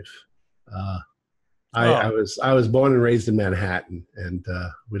drive. I was born and raised in Manhattan, and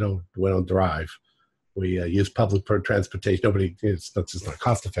we don't drive. We use public transportation. It's just not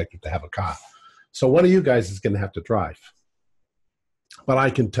cost effective to have a car. So one of you guys is going to have to drive. But I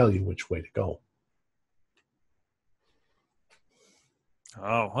can tell you which way to go.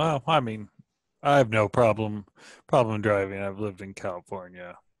 Oh, well, I mean, I have no problem driving. I've lived in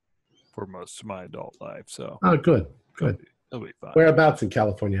California for most of my adult life. So Oh, good. it'll be fine. Whereabouts in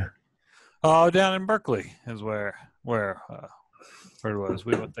California? Oh, down in Berkeley is where it was.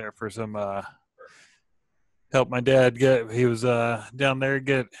 We went there for some help my dad get. He was down there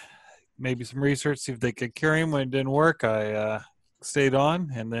get maybe some research, see if they could cure him. When it didn't work, I stayed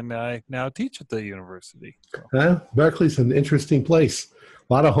on, and then I now teach at the university. So. Berkeley's an interesting place.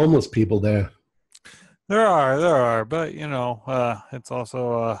 A lot of homeless people there. There are, but it's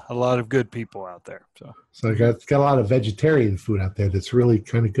also a lot of good people out there. So it's got a lot of vegetarian food out there that's really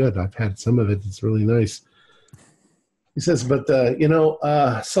kind of good. I've had some of it. It's really nice. He says, but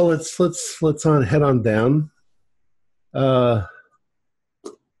so let's head on down. Yeah.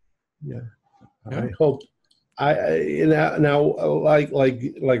 I hope now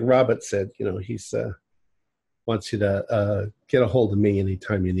like Robert said, he's wants you to get a hold of me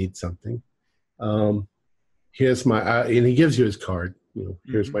anytime you need something. Here's my and he gives you his card.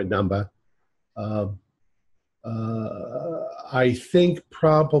 Here's my number. I think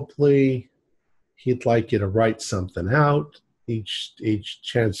probably he'd like you to write something out each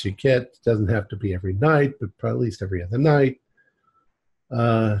chance you get. Doesn't have to be every night, but at least every other night.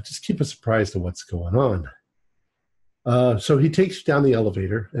 Just keep us apprised of what's going on. So he takes you down the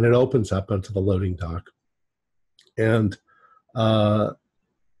elevator, and it opens up onto the loading dock. And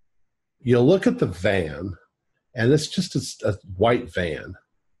you'll look at the van, and it's just a white van.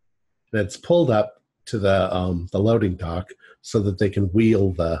 And it's pulled up to the loading dock so that they can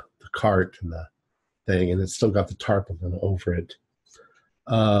wheel the cart and the thing, and it's still got the tarpaulin over it.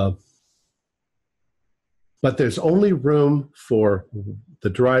 But there's only room for the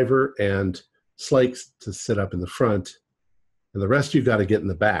driver and Slakes to sit up in the front, and the rest of you got to get in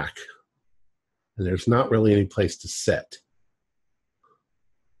the back. And there's not really any place to sit.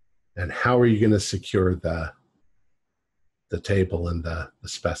 And how are you going to secure the table and the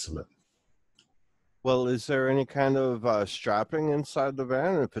specimen? Well, is there any kind of strapping inside the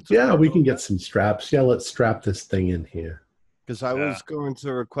van? If it's we can get some straps. Yeah, let's strap this thing in here. Because I was going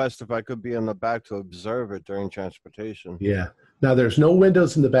to request if I could be in the back to observe it during transportation. Yeah. Now, there's no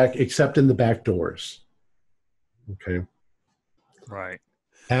windows in the back except in the back doors. Okay. Right.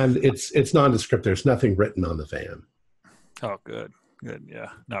 And it's nondescript. There's nothing written on the van. Oh, good. Yeah,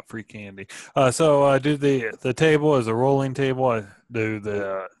 not free candy. So do the table is a rolling table. Do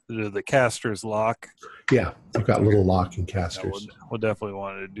the casters lock? Yeah, I've got little locking casters. We'll definitely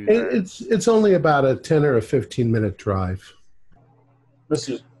want to do that. It's only about a 10 or a 15-minute drive.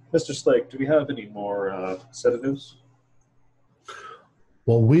 Mr. Slake, do we have any more sedatives?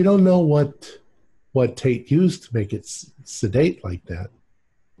 Well, we don't know what Tate used to make it sedate like that.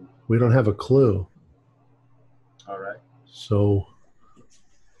 We don't have a clue. All right. So,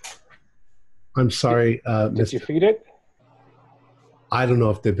 I'm sorry. Did you feed it? I don't know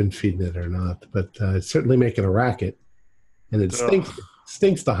if they've been feeding it or not, but it's certainly making a racket. And it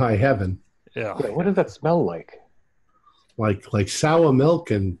stinks to high heaven. Yeah. What does that smell like? Like sour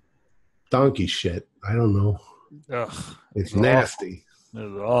milk and donkey shit. I don't know. Ugh, it's nasty. It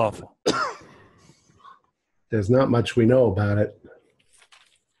was awful. There's not much we know about it.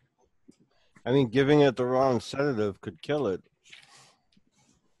 I mean, giving it the wrong sedative could kill it.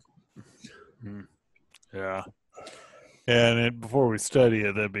 Yeah. And before we study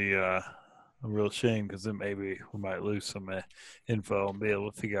it, that'd be a real shame, because then maybe we might lose some info and be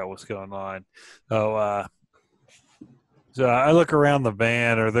able to figure out what's going on. So I look around the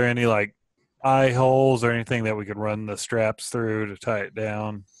van. Are there any eye holes or anything that we could run the straps through to tie it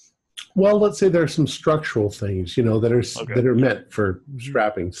down? Well, let's say there's some structural things, that are meant for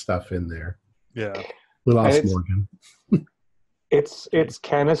strapping stuff in there. Yeah. We lost Morgan. Its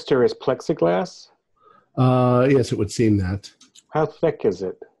canister is plexiglass? Yes, it would seem that. How thick is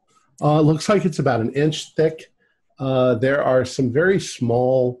it? It looks like it's about 1 inch thick. There are some very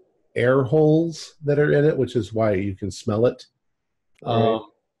small air holes that are in it, which is why you can smell it.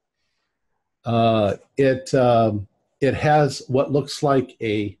 It has what looks like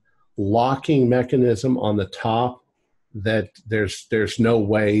a locking mechanism on the top that there's no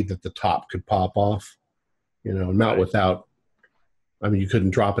way that the top could pop off. Not without. I mean, you couldn't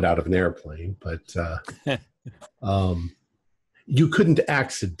drop it out of an airplane, but you couldn't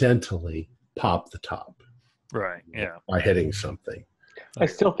accidentally pop the top. Right, yeah. By hitting something. I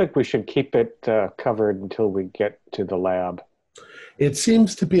still think we should keep it covered until we get to the lab. It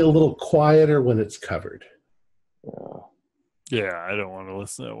seems to be a little quieter when it's covered. Yeah, I don't want to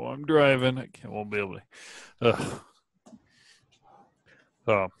listen to it while I'm driving. Won't be able to.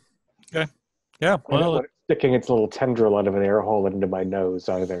 So, okay. Yeah, well, sticking its little tendril out of an air hole into my nose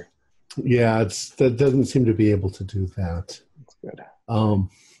either. Yeah, that doesn't seem to be able to do that. That's good.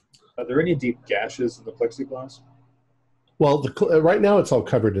 Are there any deep gashes in the plexiglass? Well, right now it's all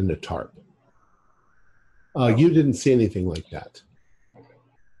covered in a tarp. You didn't see anything like that.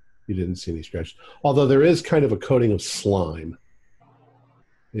 You didn't see any scratches. Although there is kind of a coating of slime.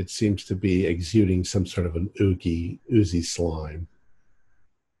 It seems to be exuding some sort of an oozy slime.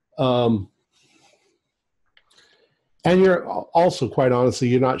 And you're also, quite honestly,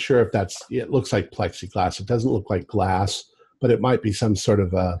 you're not sure if it looks like plexiglass. It doesn't look like glass, but it might be some sort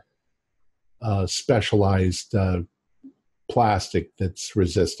of a specialized plastic that's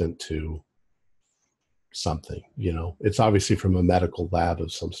resistant to something. It's obviously from a medical lab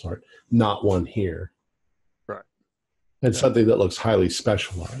of some sort, not one here. Right. And something that looks highly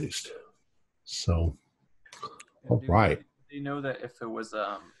specialized. So, all right. Do you know that if it was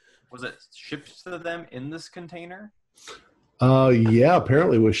it shipped to them in this container? Yeah,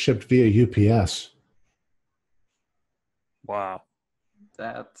 apparently it was shipped via UPS. Wow.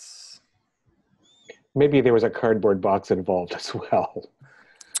 That's... Maybe there was a cardboard box involved as well.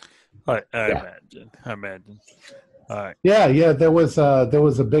 I imagine. All right. Yeah. There was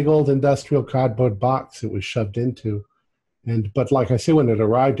a big old industrial cardboard box it was shoved into, but like I say, when it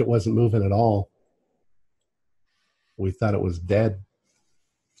arrived, it wasn't moving at all. We thought it was dead.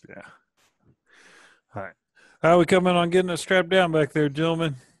 Yeah. All right. How are we coming on getting it strapped down back there,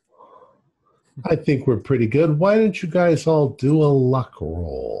 gentlemen? I think we're pretty good. Why don't you guys all do a luck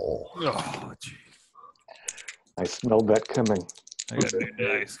roll? Oh, gee. I smelled that coming. I got Dame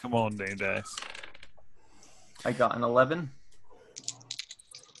Dice. Come on, Dame Dice. I got an 11.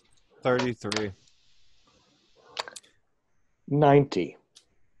 33. 90.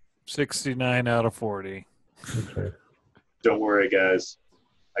 69 out of 40. Okay. Don't worry, guys.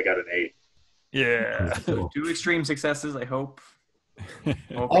 I got an 8. Yeah. Cool. 2 extreme successes, I hope.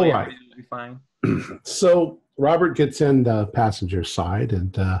 Hopefully All right. everything will be fine. So Robert gets in the passenger side,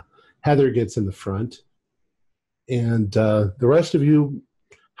 and Heather gets in the front. And the rest of you,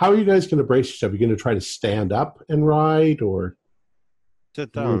 how are you guys going to brace yourself? Are you going to try to stand up and ride, or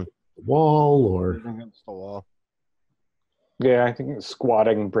Sit down. the wall, or Against the wall. Yeah, I think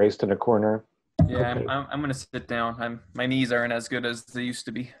squatting, braced in a corner. Yeah, Okay. I'm going to sit down. My knees aren't as good as they used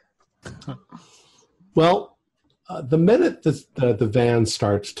to be. Well, the minute the van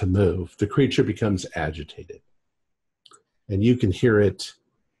starts to move, the creature becomes agitated, and you can hear it.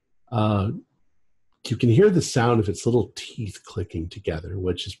 You can hear the sound of its little teeth clicking together,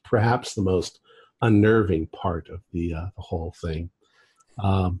 which is perhaps the most unnerving part of the whole thing.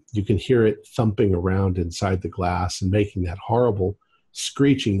 You can hear it thumping around inside the glass and making that horrible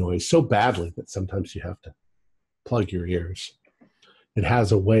screeching noise so badly that sometimes you have to plug your ears. It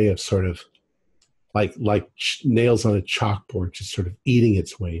has a way of sort of like nails on a chalkboard, just sort of eating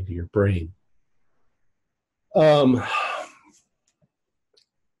its way into your brain.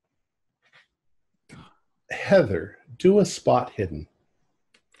 Heather, do a spot hidden.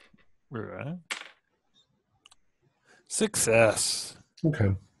 All right. Success.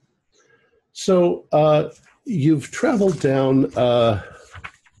 Okay. So you've traveled down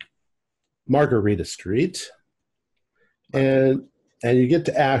Margarita Street, and you get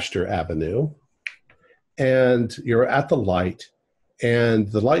to Astor Avenue, and you're at the light, and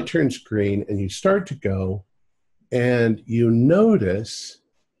the light turns green, and you start to go, and you notice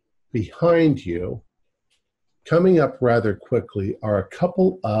behind you, coming up rather quickly, are a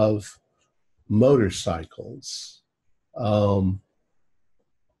couple of motorcycles.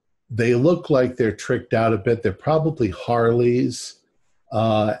 They look like they're tricked out a bit. They're probably Harleys,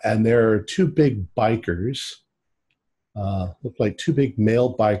 and there are 2 big bikers, look like 2 big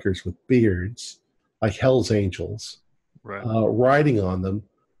male bikers with beards, like Hell's Angels, Right. riding on them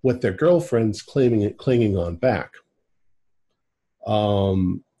with their girlfriends clinging on back.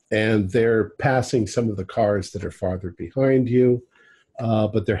 And they're passing some of the cars that are farther behind you,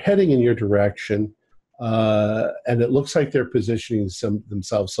 but they're heading in your direction. And it looks like they're positioning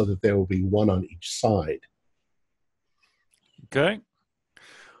themselves so that there will be one on each side. Okay.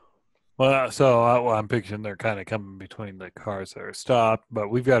 Well, so I'm picturing they're kind of coming between the cars that are stopped, but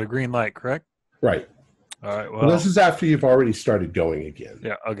we've got a green light, correct? Right. All right. Well, Well, this is after you've already started going again.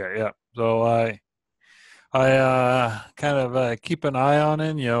 yeah. Okay. Yeah. So I kind of keep an eye on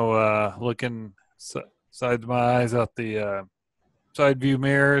it, looking sides my eyes out the side view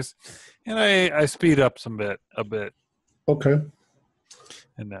mirrors, and I speed up a bit. Okay.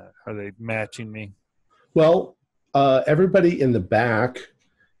 And are they matching me? Well, everybody in the back,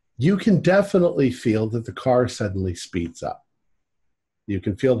 you can definitely feel that the car suddenly speeds up. You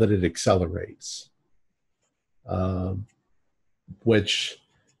can feel that it accelerates, which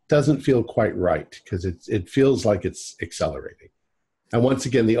doesn't feel quite right because it feels like it's accelerating. And once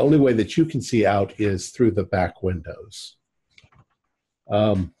again, the only way that you can see out is through the back windows.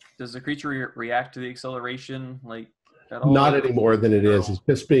 Does the creature react to the acceleration like at all? Not any more than it is. It's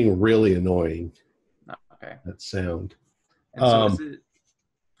just being really annoying. Okay. That sound. And so is it?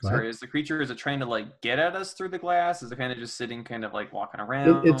 what? Sorry, is the creature? Is it trying to like get at us through the glass? Is it kind of just sitting, kind of like walking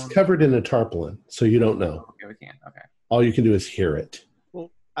around? It's covered in a tarpaulin, so you don't know. Okay, we can't. Okay. All you can do is hear it.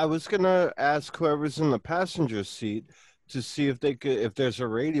 Well, I was gonna ask whoever's in the passenger seat to see if they could, if there's a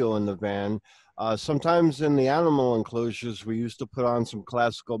radio in the van. Sometimes in the animal enclosures, we used to put on some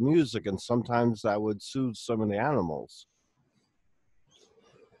classical music, and sometimes that would soothe some of the animals.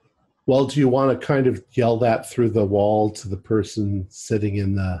 Well, do you want to kind of yell that through the wall to the person sitting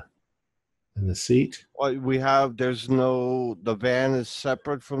in the seat? Well, the van is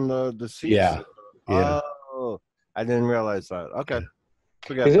separate from the seats. Yeah. Oh, I didn't realize that. Okay.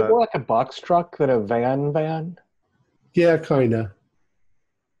 Forget Is it that. more like a box truck than a van? Yeah, kind of.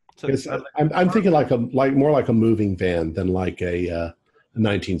 I'm thinking more like a moving van than like a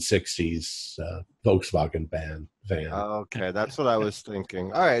 1960s Volkswagen van. Okay, that's what I was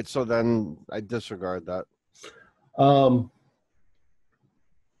thinking. All right, so then I disregard that.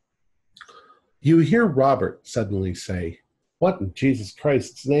 You hear Robert suddenly say, "What in Jesus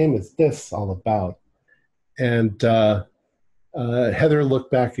Christ's name is this all about?" And Heather looked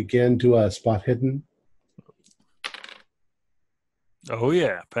back again to a spot hidden. Oh,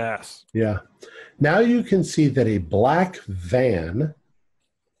 yeah, pass. Yeah. Now you can see that a black van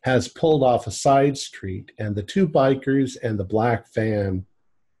has pulled off a side street, and the two bikers and the black van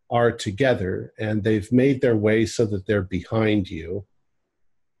are together, and they've made their way so that they're behind you.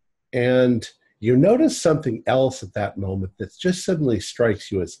 And you notice something else at that moment that just suddenly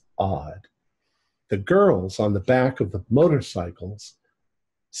strikes you as odd. The girls on the back of the motorcycles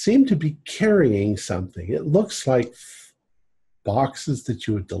seem to be carrying something. It looks like boxes that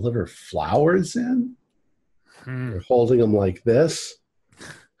you would deliver flowers in. They're holding them like this.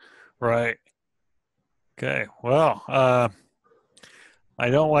 Right. Okay. Well, I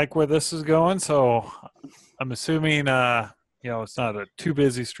don't like where this is going, so I'm assuming it's not a too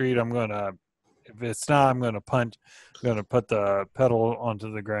busy street. If it's not, I'm gonna put the pedal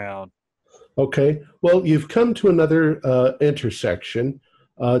onto the ground. Okay. Well, you've come to another intersection.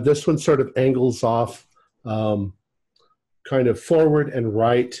 This one sort of angles off kind of forward and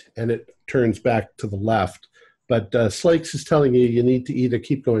right, and it turns back to the left. But Slakes is telling you need to either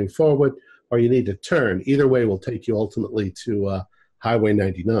keep going forward or you need to turn. Either way will take you ultimately to Highway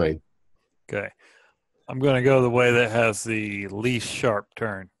 99. Okay. I'm going to go the way that has the least sharp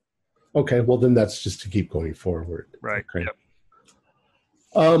turn. Okay, well then that's just to keep going forward. Right. Okay. Yep.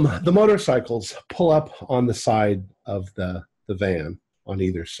 The motorcycles pull up on the side of the van on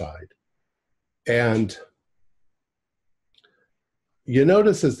either side. And you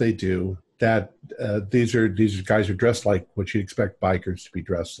notice as they do that these guys are dressed like what you'd expect bikers to be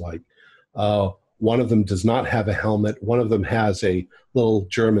dressed like. One of them does not have a helmet. One of them has a little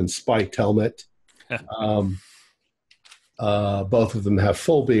German spiked helmet. Both of them have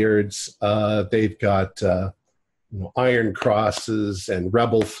full beards. They've got iron crosses and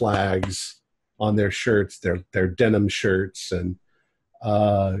rebel flags on their shirts. They're denim shirts, and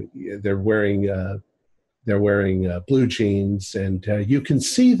they're wearing blue jeans. And you can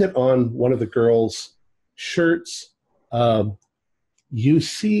see that on one of the girls' shirts, you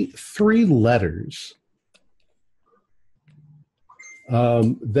see 3 letters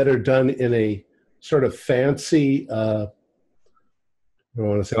that are done in a sort of fancy, I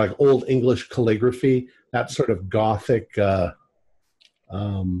want to say like Old English calligraphy, that sort of Gothic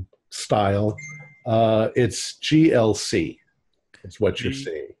style. It's GLC is what you're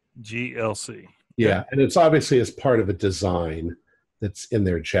seeing. GLC. Yeah, and it's obviously as part of a design that's in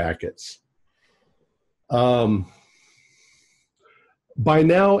their jackets. By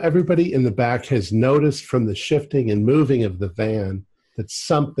now, everybody in the back has noticed from the shifting and moving of the van that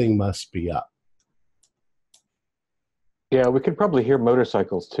something must be up. Yeah, we could probably hear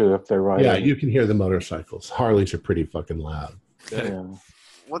motorcycles too if they're riding. Yeah, you can hear the motorcycles. Harleys are pretty fucking loud. Yeah.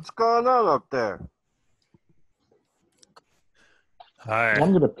 What's going on up there? Hi. I'm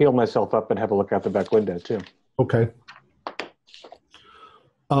going to peel myself up and have a look out the back window too. Okay.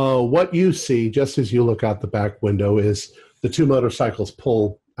 What you see, just as you look out the back window, is the 2 motorcycles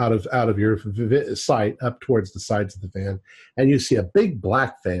pull out of your sight up towards the sides of the van, and you see a big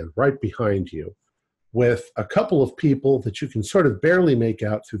black van right behind you with a couple of people that you can sort of barely make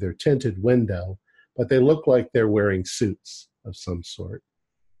out through their tinted window, but they look like they're wearing suits of some sort.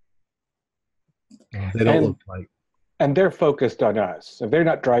 They don't look like... And they're focused on us. So they're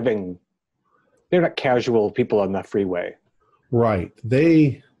not driving, they're not casual people on the freeway. Right.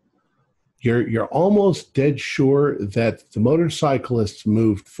 You're almost dead sure that the motorcyclists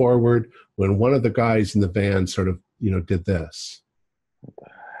moved forward when one of the guys in the van sort of, did this. What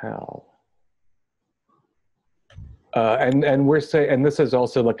the hell? And we're saying, and this is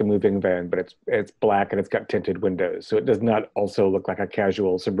also like a moving van, but it's black and it's got tinted windows, so it does not also look like a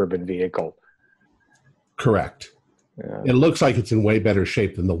casual suburban vehicle. Correct. Yeah. It looks like it's in way better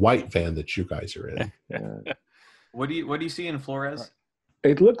shape than the white van that you guys are in. Yeah. What do you see in Flores?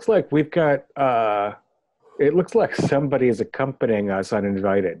 It looks like we've got. It looks like somebody is accompanying us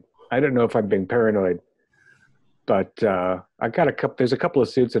uninvited. I don't know if I'm being paranoid, but I got a couple. There's a couple of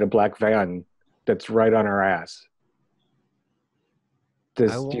suits in a black van that's right on our ass. Do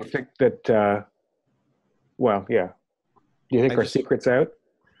you think that? Well, yeah. Do you think our secret's out?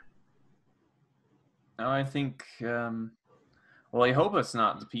 No, I think. Well, I hope it's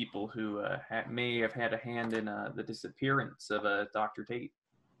not the people who may have had a hand in the disappearance of Dr. Tate.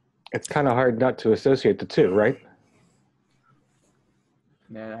 It's kind of hard not to associate the two, right?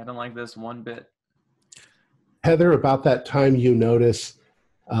 Yeah, I don't like this one bit. Heather, about that time you notice,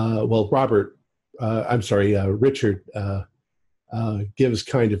 Richard gives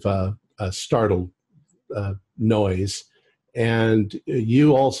kind of a startled noise. And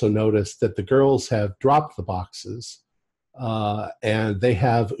you also notice that the girls have dropped the boxes and they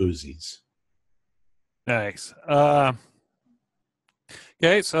have Uzis. Nice.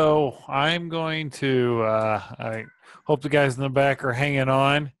 Okay, so I'm going to, I hope the guys in the back are hanging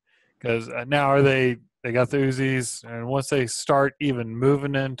on, because now they got the Uzis, and once they start even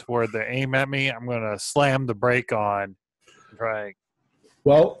moving in toward the aim at me, I'm going to slam the brake on. Right.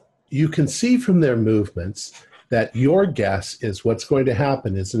 Well, you can see from their movements that your guess is what's going to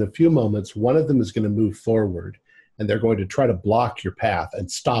happen is in a few moments, one of them is going to move forward and they're going to try to block your path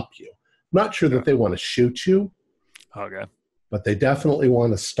and stop you. I'm not sure that they want to shoot you. Okay. But they definitely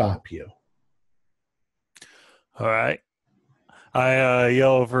want to stop you. All right. I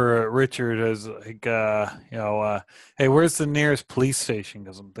yell over at Richard as like, hey, where's the nearest police station?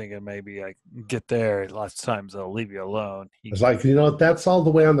 Because I'm thinking maybe I can get there. Lots of times they'll leave you alone. It's like, that's all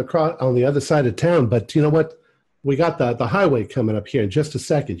the way on the other side of town. But you know what? We got the highway coming up here in just a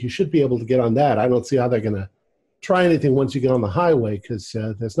second. You should be able to get on that. I don't see how they're going to try anything once you get on the highway because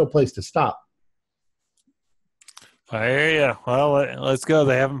there's no place to stop. I hear you. Well, let's go.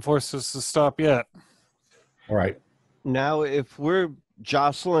 They haven't forced us to stop yet. All right. Now, if we're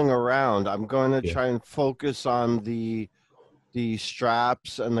jostling around, I'm going to try and focus on the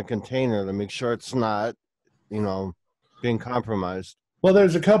straps and the container to make sure it's not, being compromised. Well,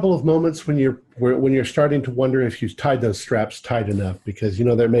 there's a couple of moments when you're starting to wonder if you've tied those straps tight enough because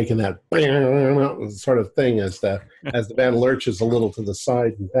they're making that sort of thing as the van lurches a little to the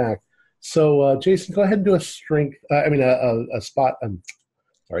side and back. So, Jason, go ahead and do a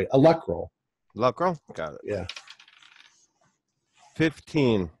luck roll. Luck roll? Got it. Yeah.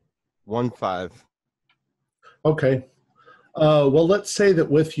 15. 1-5. Okay. Well, let's say that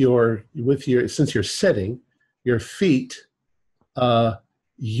with your since you're sitting, your feet,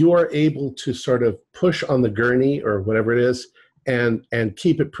 you're able to sort of push on the gurney or whatever it is and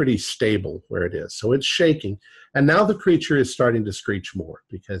keep it pretty stable where it is. So it's shaking. And now the creature is starting to screech more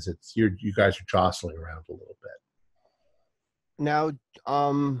because you guys are jostling around a little bit. Now,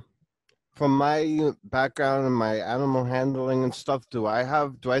 from my background and my animal handling and stuff, do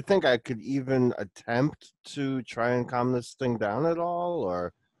I think I could even attempt to try and calm this thing down at all?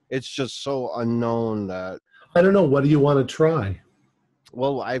 Or it's just so unknown that... I don't know. What do you want to try?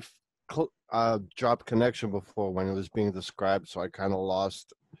 Well, I've dropped connection before when it was being described, so I kind of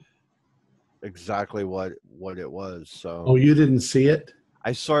lost exactly what it was. So. Oh, you didn't see it?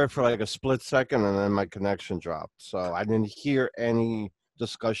 I saw it for like a split second, and then my connection dropped. So I didn't hear any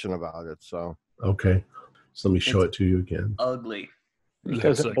discussion about it. So. Okay. So let me show it to you again. Ugly. It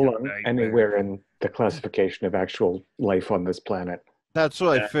doesn't belong anywhere in the classification of actual life on this planet. That's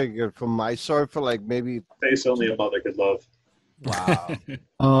what I figured. I saw it for like maybe... Face only a mother could love. Wow.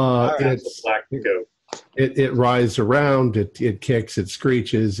 It's black to go. It writhes around, it kicks, it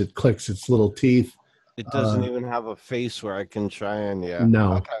screeches, it clicks its little teeth. It doesn't even have a face where I can try and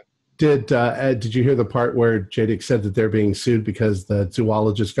No. Okay. Ed, did you hear the part where Jadek said that they're being sued because the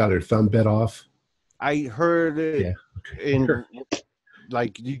zoologist got her thumb bit off? I heard it in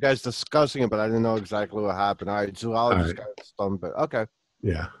like you guys discussing it, but I didn't know exactly what happened. All right, zoologist got his thumb bit. Okay.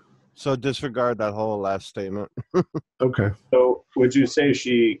 Yeah. So disregard that whole last statement. Okay. So would you say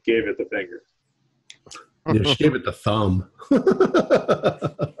she gave it the finger? Yeah, she gave it the thumb.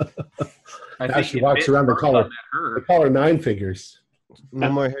 I now think she walks around the collar 9 figures. No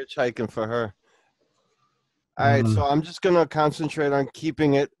more hitchhiking for her. All right, so I'm just going to concentrate on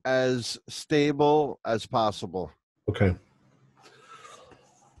keeping it as stable as possible. Okay.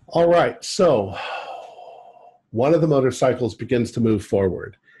 All right, so one of the motorcycles begins to move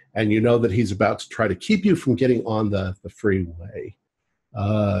forward, and you know that he's about to try to keep you from getting on the freeway.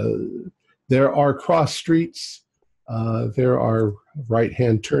 There are cross streets. There are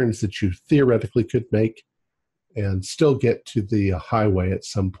right-hand turns that you theoretically could make and still get to the highway at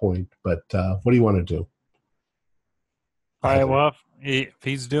some point. But what do you want to do? All right, well, if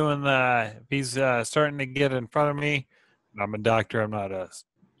he's doing if he's starting to get in front of me, I'm a doctor, I'm not a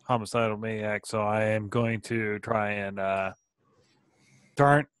homicidal maniac, so I am going to try and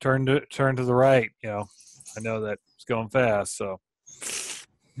turn to the right. I know that it's going fast, so.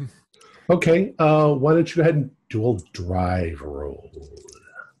 Okay, why don't you go ahead and dual drive roll?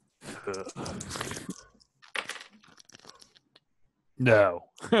 No.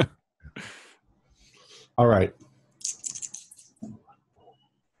 All right.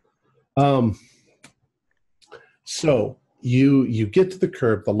 So you get to the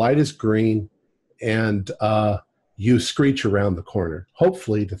curb, the light is green, and you screech around the corner,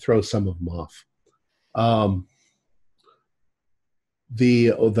 hopefully to throw some of them off.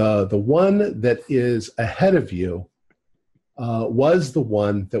 The one that is ahead of you was the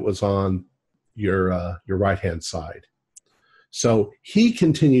one that was on your right-hand side. So he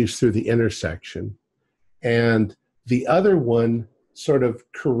continues through the intersection, and the other one sort of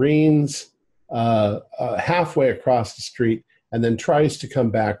careens halfway across the street and then tries to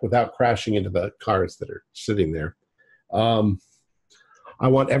come back without crashing into the cars that are sitting there. I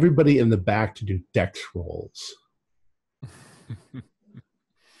want everybody in the back to do dex rolls.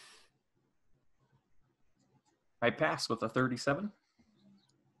 I pass with a 37.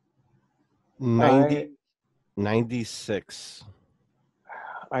 96.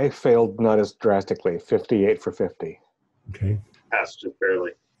 I failed not as drastically, 58 for 50. Okay. Passed just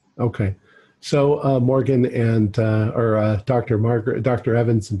barely. Okay. So Morgan and Dr.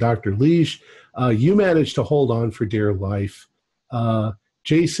 Evans and Dr. Leash, you managed to hold on for dear life.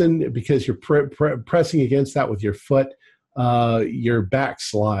 Jason, because you're pressing against that with your foot, your back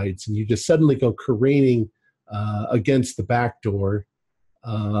slides and you just suddenly go careening against the back door.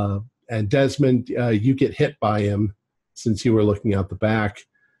 And Desmond, you get hit by him since you were looking out the back,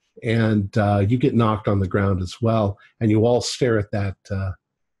 and you get knocked on the ground as well. And you all stare at that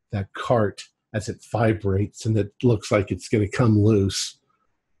cart as it vibrates, and it looks like it's going to come loose,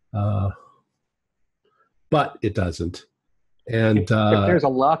 but it doesn't. And if there's a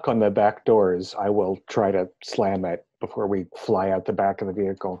lock on the back doors, I will try to slam it before we fly out the back of the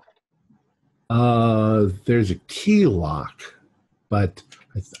vehicle. There's a key lock, but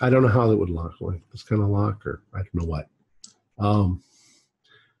I don't know how that would lock, like this kind of lock, or I don't know what.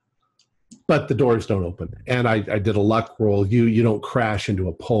 But the doors don't open, and I did a luck roll. You don't crash into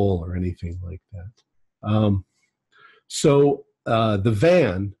a pole or anything like that. So the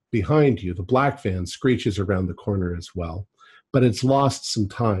van behind you, the black van, screeches around the corner as well, but it's lost some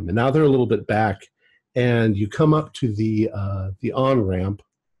time, and now they're a little bit back, and you come up to the on-ramp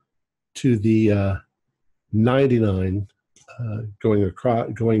to the 99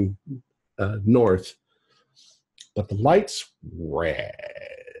 going north, but the light's red.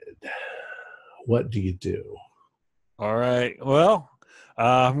 What do you do? All right. Well,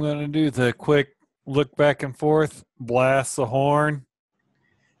 I'm going to do the quick look back and forth, blast the horn,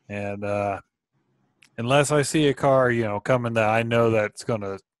 and unless I see a car, coming that I know that's going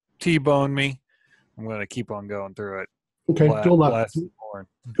to T-bone me, I'm going to keep on going through it. Okay, do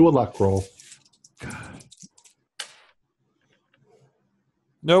a luck roll.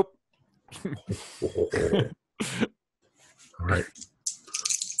 Nope. All right.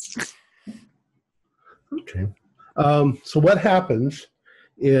 Okay. So what happens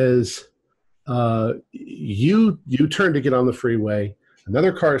is you turn to get on the freeway.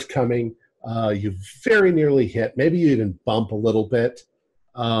 Another car is coming. You very nearly hit. Maybe you even bump a little bit.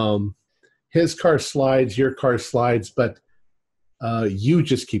 His car slides, your car slides, but you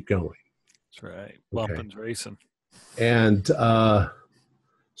just keep going. That's right. Bumping's racing. And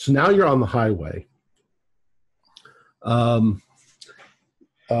so now you're on the highway.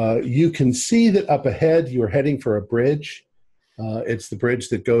 You can see that up ahead you're heading for a bridge. It's the bridge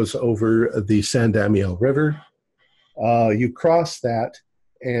that goes over the San Damiel River. You cross that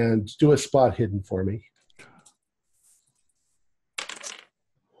and do a spot hidden for me.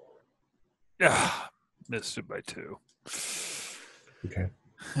 Yeah, missed it by 2. Okay.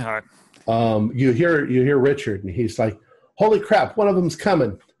 All right. You hear Richard, and he's like, "Holy crap! One of them's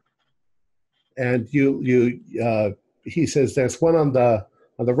coming!" And he says, "There's one on the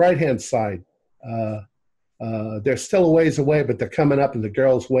right hand side. They're still a ways away, but they're coming up, and the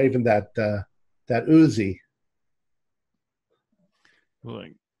girl's waving that Uzi.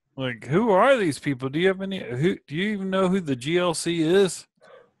 Like, who are these people? Do you have any? Do you even know who the GLC is?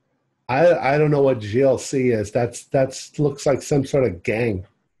 I don't know what GLC is. That's looks like some sort of gang.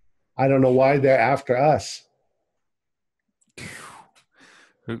 I don't know why they're after us.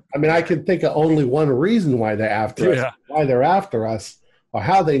 I mean, I can think of only one reason why they're after us. Why they're after us, or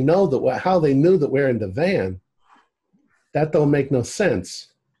how they knew that we're in the van. That don't make no sense.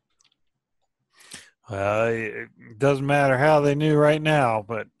 Well, it doesn't matter how they knew right now,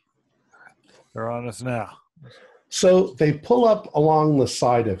 but they're on us now. So they pull up along the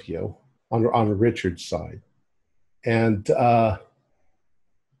side of you, on Richard's side, and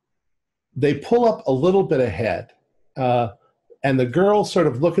they pull up a little bit ahead. And the girl sort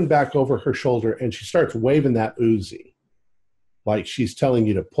of looking back over her shoulder, and she starts waving that Uzi, like she's telling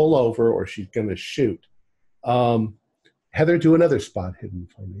you to pull over or she's going to shoot. Heather, do another spot hidden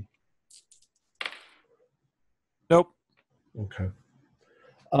for me. Nope. Okay.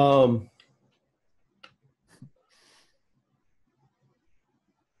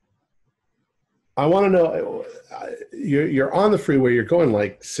 I want to know, you're on the freeway, you're going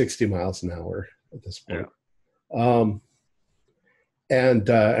like 60 miles an hour at this point. Yeah. And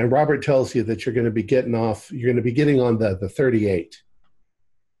Robert tells you that you're going to be getting on the 38.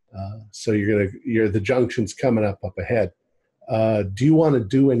 So the junction's coming up ahead. Do you want to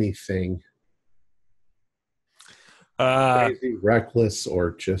do anything crazy, reckless,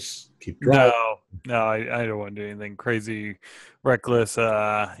 or just keep driving? No, I don't want to do anything crazy, reckless.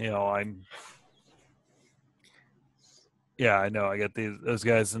 I know I got those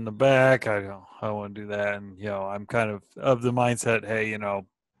guys in the back. I don't want to do that, and I'm kind of the mindset. Hey,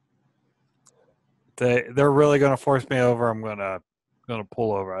 they're really going to force me over. I'm gonna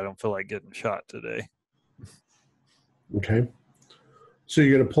pull over. I don't feel like getting shot today. Okay. So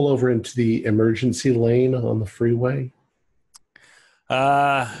you're going to pull over into the emergency lane on the freeway?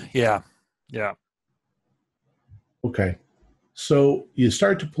 Yeah. Okay. So you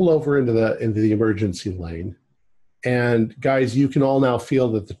start to pull over into the emergency lane, and guys, you can all now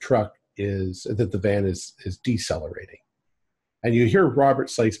feel that the van is decelerating, and you hear Robert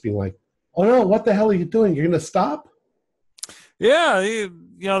Sykes being like, "Oh no, what the hell are you doing? You're going to stop?" Yeah, they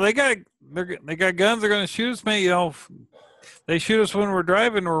got guns. They're going to shoot us, mate. They shoot us when we're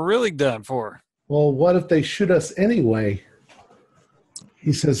driving, we're really done for. Well, what if they shoot us anyway?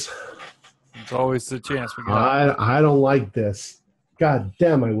 He says, it's always the chance we got. I don't like this. God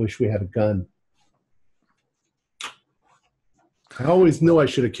damn, I wish we had a gun. I always knew I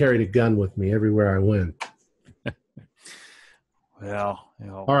should have carried a gun with me everywhere I went. Well,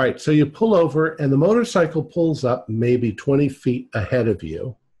 All right, so you pull over, and the motorcycle pulls up maybe 20 feet ahead of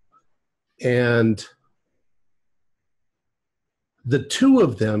you. And the two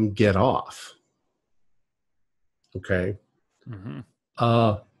of them get off. Okay. Mm-hmm.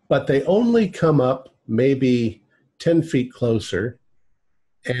 But they only come up maybe 10 feet closer,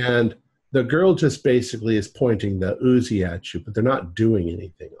 and the girl just basically is pointing the Uzi at you, but they're not doing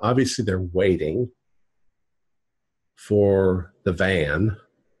anything. Obviously, they're waiting for the van,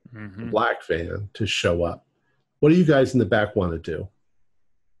 mm-hmm. the black van, to show up. What do you guys in the back want to do?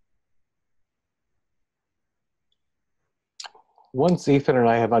 Once Ethan and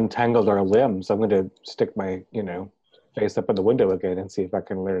I have untangled our limbs, I'm going to stick my, face up in the window again and see if I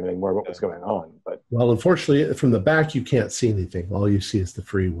can learn anything more about what's going on. But well, unfortunately, from the back, you can't see anything. All you see is the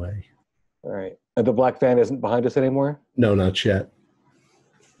freeway. All right. And the black van isn't behind us anymore? No, not yet.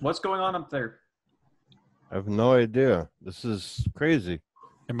 What's going on up there? I have no idea. This is crazy.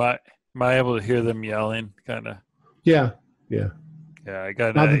 Am I able to hear them yelling? Kind of. Yeah. Yeah, I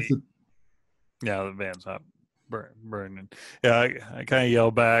got. The van's not burning. Yeah, I kind of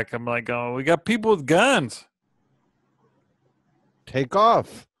yell back. I'm like, "Oh, we got people with guns." Take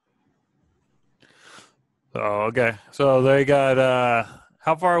off. Oh, okay. So they got.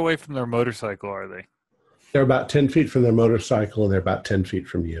 How far away from their motorcycle are they? They're about 10 feet from their motorcycle, and they're about 10 feet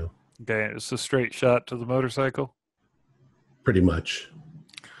from you. Okay, it's a straight shot to the motorcycle? Pretty much.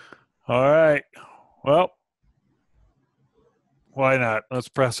 All right. Well, why not? Let's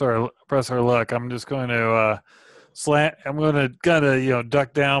press our luck. I'm just going to slant. I'm going to kind of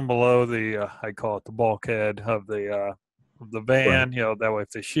duck down below the I call it the bulkhead of the van. Right. That way if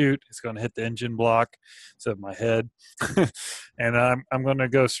they shoot, it's going to hit the engine block instead of my head. And I'm going to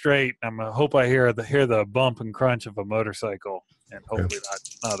go straight. I'm going to hope I hear the bump and crunch of a motorcycle, and hopefully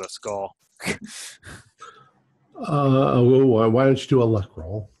not a skull. Why don't you do a luck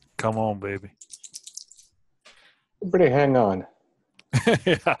roll? Come on, baby. Everybody hang on.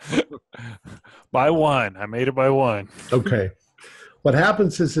 Yeah. By one. I made it by one. Okay. What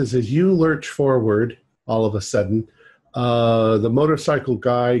happens is as you lurch forward, all of a sudden, the motorcycle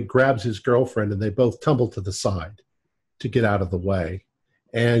guy grabs his girlfriend and they both tumble to the side to get out of the way.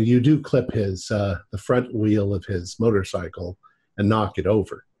 And you do clip the front wheel of his motorcycle and knock it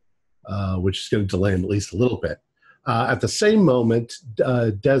over, which is going to delay him at least a little bit. At the same moment,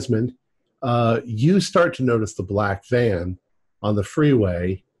 Desmond, you start to notice the black van on the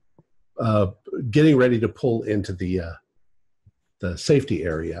freeway getting ready to pull into the safety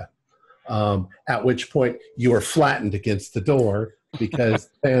area, at which point you are flattened against the door because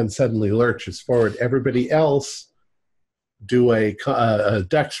the van suddenly lurches forward. Everybody else do a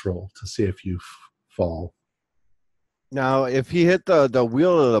dex roll to see if you fall. Now, if he hit the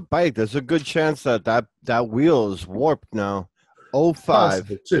wheel of the bike, there's a good chance that wheel is warped now. 05.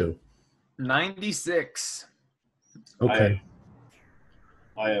 Possible too. 96. Okay.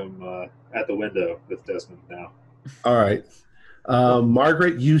 I am at the window with Desmond now. All right.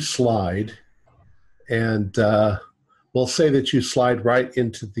 Margaret, you slide, and we'll say that you slide right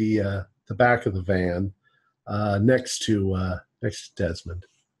into the back of the van next to Desmond.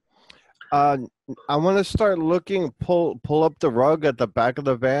 I want to start looking, pull up the rug at the back of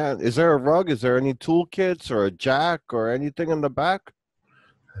the van. Is there a rug? Is there any toolkits or a jack or anything in the back?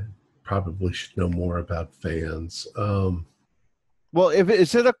 I probably should know more about vans. Well,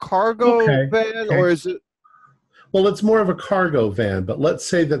 is it a cargo van or is it? Well, it's more of a cargo van, but let's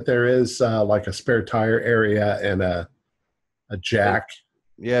say that there is like a spare tire area and a jack.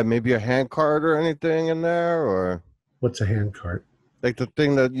 Yeah, maybe a hand cart or anything in there, or what's a hand cart? Like the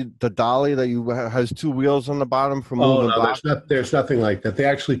thing the dolly that has two wheels on the bottom for moving. Oh no, there's nothing like that. They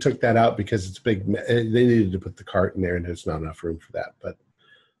actually took that out because it's big. They needed to put the cart in there, and there's not enough room for that. But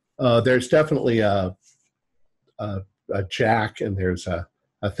there's definitely a jack, and there's a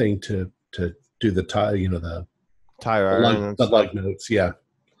thing to do the tire. You know, the tire iron, the lug notes. Yeah.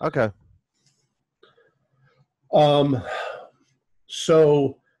 Okay.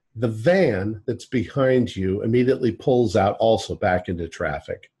 So the van that's behind you immediately pulls out also back into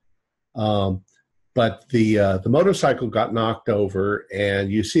traffic. But the motorcycle got knocked over,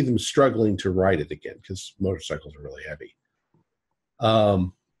 and you see them struggling to right it again because motorcycles are really heavy.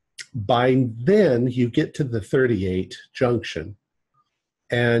 By then, you get to the 38 junction,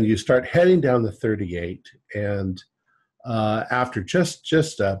 and you start heading down the 38, and after just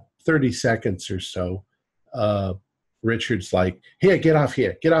 30 seconds or so, Richard's like, "Here, get off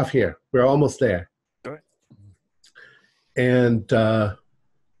here. We're almost there." All right. And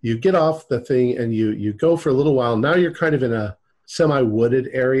you get off the thing, and you go for a little while. Now you're kind of in a semi-wooded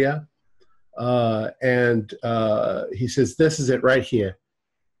area, and he says, "This is it right here."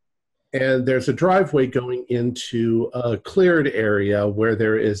 And there's a driveway going into a cleared area where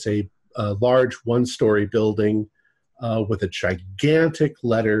there is a large one-story building with a gigantic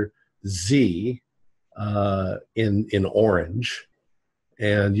letter Z in orange,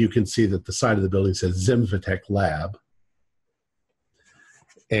 and you can see that the side of the building says Zimvatech Lab.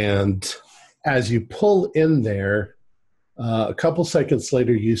 And as you pull in there, a couple seconds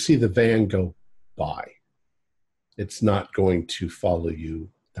later, you see the van go by. It's not going to follow you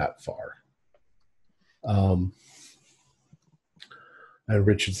that far. And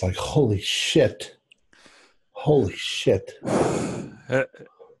Richard's like, holy shit.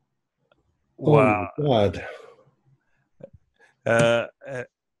 Wow. Oh, God.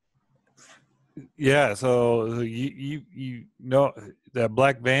 Yeah, so you know that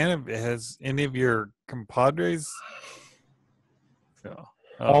black van, has any of your compadres? So,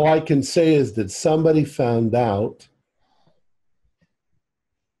 All I can say is that somebody found out.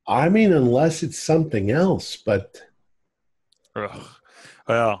 I mean, unless it's something else, but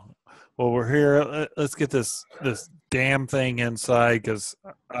well, we're here. Let's get this damn thing inside, because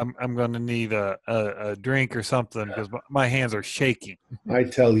I'm going to need a drink or something, because my hands are shaking. I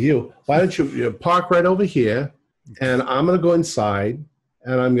tell you, why don't you park right over here, and I'm going to go inside,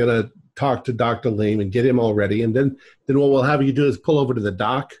 and I'm going to talk to Dr. Leem and get him all ready, and then what we'll have you do is pull over to the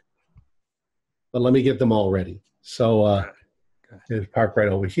dock. But let me get them all ready. So park right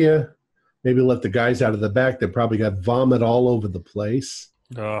over here. Maybe let the guys out of the back. They probably got vomit all over the place.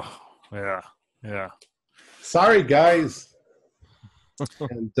 Oh, yeah. Sorry, guys.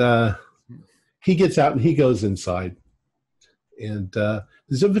 And he gets out and he goes inside. And the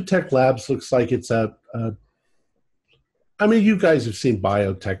Zimvatech Labs looks like it's I mean, you guys have seen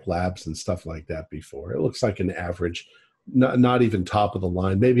biotech labs and stuff like that before. It looks like an average, not even top of the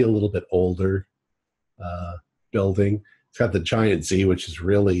line, maybe a little bit older building. It's got the giant Z, which is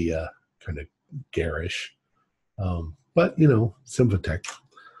really kind of garish. but, Sympatech.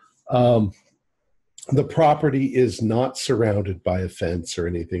 The property is not surrounded by a fence or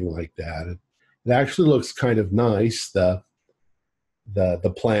anything like that. It actually looks kind of nice. The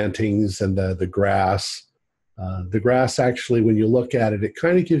plantings and the grass. The grass actually, when you look at it, it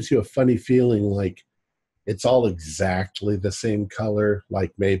kind of gives you a funny feeling like it's all exactly the same color,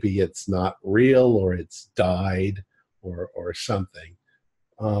 like maybe it's not real or it's dyed or something.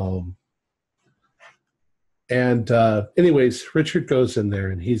 Anyways, Richard goes in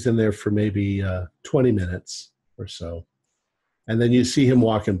there, and he's in there for maybe 20 minutes or so. And then you see him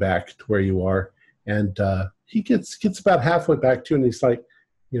walking back to where you are, and he gets about halfway back to you, and he's like,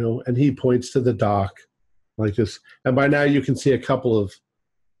 and he points to the dock like this. And by now you can see a couple of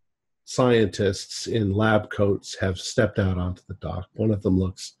scientists in lab coats have stepped out onto the dock. One of them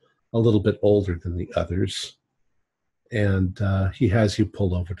looks a little bit older than the others. And he has you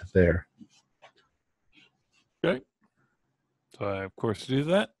pull over to there. Okay. So I, of course, do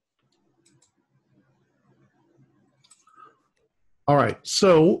that. All right.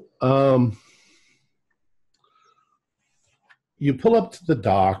 So you pull up to the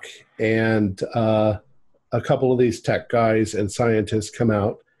dock, and a couple of these tech guys and scientists come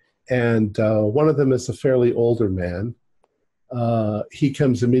out. And one of them is a fairly older man. He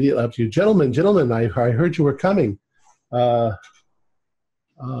comes immediately up to you. Gentlemen, I heard you were coming.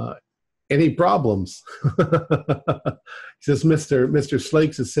 Any problems? He says, Mr.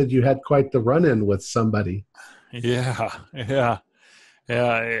 Slakes has said you had quite the run-in with somebody. Yeah.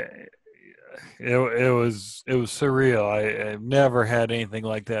 It was surreal. I've never had anything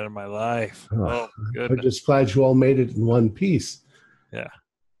like that in my life. Oh, goodness. I'm just glad you all made it in one piece. Yeah.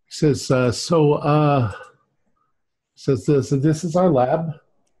 He says, this is our lab.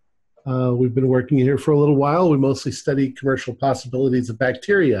 We've been working here for a little while. We mostly study commercial possibilities of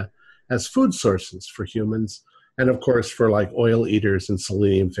bacteria as food sources for humans, and of course for like oil eaters and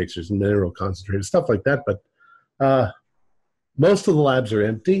selenium fixers and mineral concentrators, stuff like that. But most of the labs are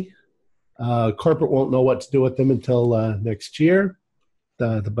empty. Corporate won't know what to do with them until next year.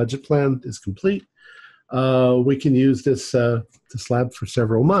 The budget plan is complete. We can use this lab for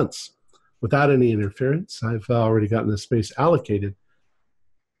several months without any interference. I've already gotten the space allocated.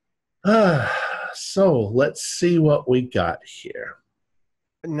 So let's see what we got here.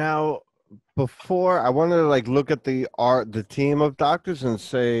 Now, before I want to look at the team of doctors and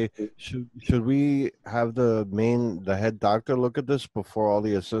say, should we have the head doctor look at this before all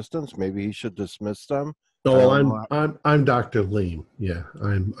the assistants? Maybe he should dismiss them. No, I'm Dr. Leem. Yeah,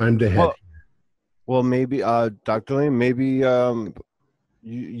 I'm the head. Well, maybe Dr. Leem, maybe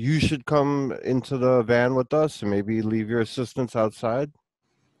you should come into the van with us and maybe leave your assistants outside.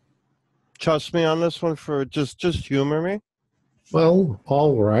 Trust me on this one, for just humor me. Well,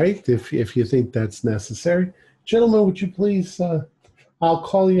 all right, if you think that's necessary. Gentlemen, would you please, I'll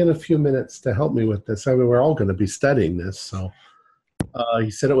call you in a few minutes to help me with this. I mean, we're all going to be studying this, so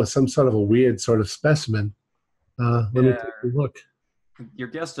he said it was some sort of a weird sort of specimen. Let me take a look. Your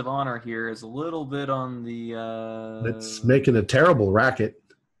guest of honor here is a little bit on the... It's making a terrible racket.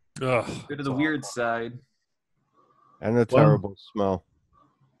 Ugh. Bit of the weird side. And a terrible smell.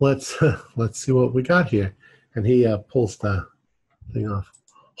 Let's see what we got here. And he pulls the thing off.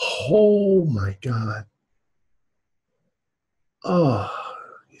 Oh my God. Oh,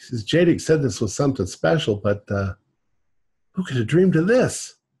 he says, Jadic said this was something special, but who could have dreamed of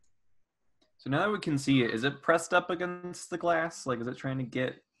this? So now that we can see it, is it pressed up against the glass? Like, is it trying to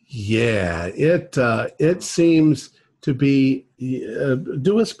get... Yeah, it seems to be...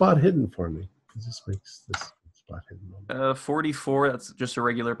 do a spot hidden for me. This makes this spot hidden. 44, that's just a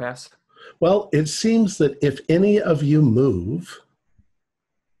regular pass. Well, it seems that if any of you move,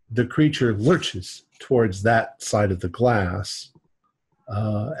 the creature lurches towards that side of the glass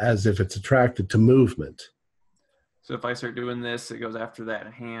as if it's attracted to movement. So if I start doing this, it goes after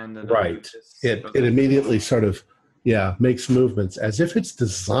that hand. And Right. It immediately sort of, makes movements as if it's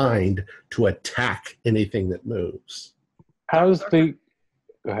designed to attack anything that moves. How's the...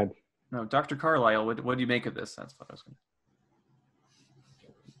 Go ahead. No, Dr. Carlisle, what do you make of this? That's what I was going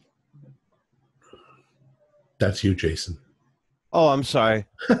to... That's you, Jason. Oh, I'm sorry.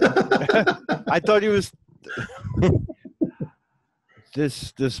 I thought he was...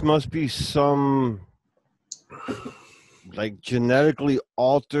 This must be some... genetically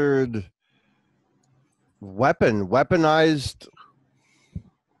altered weaponized.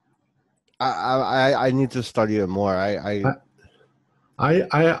 I need to study it more.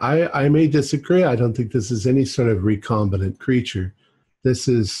 I may disagree. I don't think this is any sort of recombinant creature. This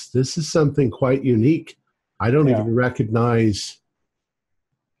is something quite unique. I don't even recognize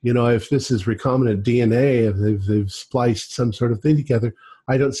You know, if this is recombinant DNA, if they've spliced some sort of thing together,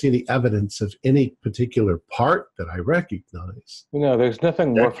 I don't see any evidence of any particular part that I recognize. No, there's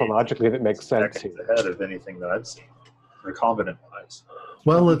nothing Decades. morphologically that makes sense Decades here. ahead of anything that I've seen, recombinant-wise.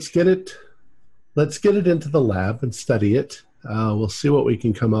 Well, let's get it into the lab and study it. We'll see what we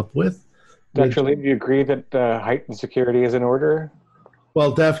can come up with. Dr. Lee, do you agree that heightened security is in order?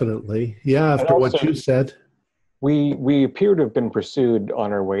 Well, definitely. Yeah, after also, what you said. We appear to have been pursued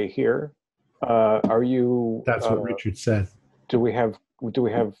on our way here. Are you? That's what Richard said. Do we have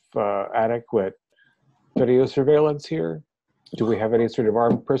adequate video surveillance here? Do we have any sort of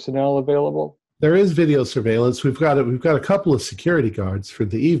armed personnel available? There is video surveillance. We've got a couple of security guards for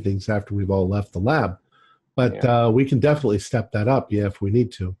the evenings after we've all left the lab, but we can definitely step that up. Yeah, if we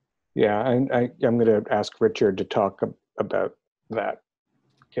need to. Yeah, and I'm going to ask Richard to talk about that.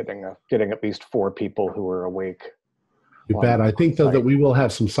 Getting at least 4 people who are awake. You bet. I think, though, that we will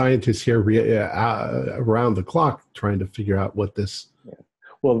have some scientists here around the clock trying to figure out what this. Yeah.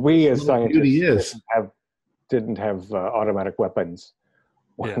 Well, we as scientists is. didn't have automatic weapons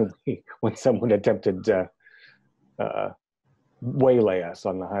when someone attempted to waylay us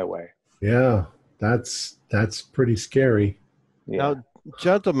on the highway. Yeah, that's pretty scary. Yeah. Now,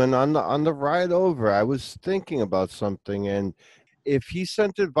 gentlemen, on the ride over, I was thinking about something, and if he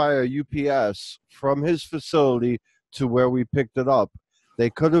sent it via UPS from his facility to where we picked it up, they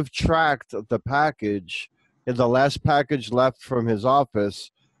could have tracked the package, and the last package left from his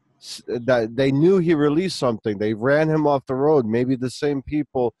office, that they knew he released something. They ran him off the road. Maybe the same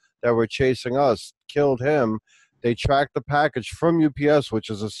people that were chasing us killed him. They tracked the package from UPS,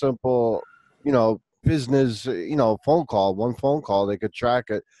 which is a simple, business, phone call. One phone call, they could track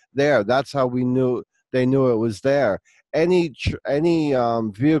it there. That's how they knew it was there. Any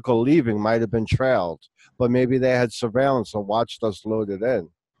vehicle leaving might have been trailed, but maybe they had surveillance and watched us load it in.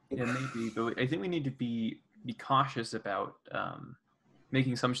 Yeah, maybe, but I think we need to be cautious about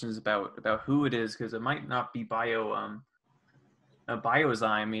making assumptions about who it is, because it might not be a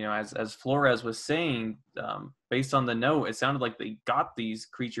biozyme. As Flores was saying, based on the note, it sounded like they got these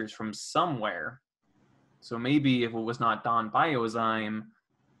creatures from somewhere. So maybe if it was not Don Biozyme,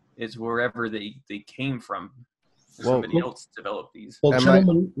 it's wherever they came from. Somebody else developed these. Well,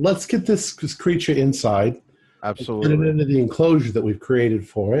 gentlemen, let's get this creature inside. Absolutely. Get it into the enclosure that we've created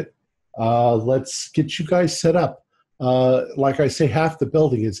for it. Let's get you guys set up. Like I say, half the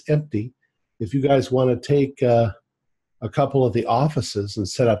building is empty. If you guys want to take a couple of the offices and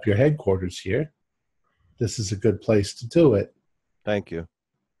set up your headquarters here, this is a good place to do it. Thank you.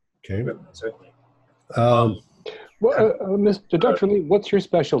 Okay. Certainly. Mr. Dr. Lee, what's your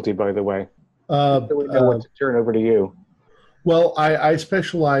specialty, by the way? So we know what to turn over to you. Well, I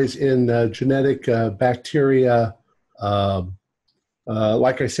specialize in genetic bacteria.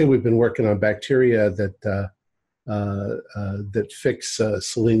 Like I say, we've been working on bacteria that fix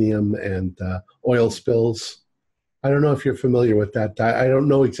selenium and oil spills. I don't know if you're familiar with that. I don't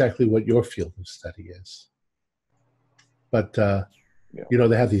know exactly what your field of study is. But,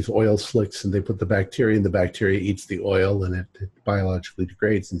 they have these oil slicks, and they put the bacteria, and the bacteria eats the oil, and it biologically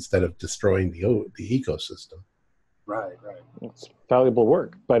degrades instead of destroying the ecosystem. Right. It's valuable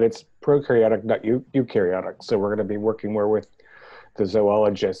work, but it's prokaryotic, not eukaryotic. So we're going to be working more with the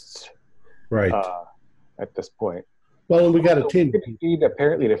zoologists, right? At this point. Well, and we got a team.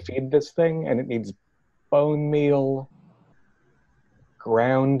 Apparently, to feed this thing, and it needs bone meal,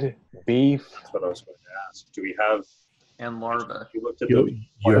 ground beef. That's what I was going to ask. Do we have? And larvae. You looked at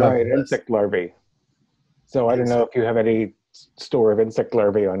insect larvae. So I don't know if you have any store of insect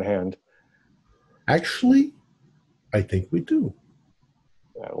larvae on hand. Actually, I think we do.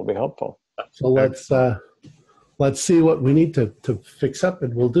 That will be helpful. So let's see what we need to fix up,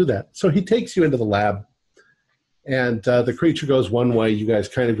 and we'll do that. So he takes you into the lab, and the creature goes one way. You guys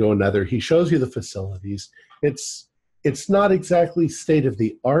kind of go another. He shows you the facilities. It's not exactly state of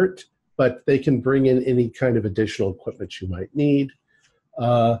the art, but they can bring in any kind of additional equipment you might need.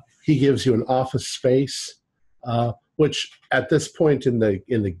 He gives you an office space, which at this point in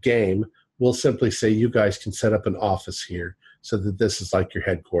the game, we'll simply say you guys can set up an office here, so that this is like your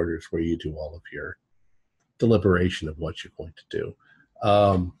headquarters where you do all of your deliberation of what you're going to do.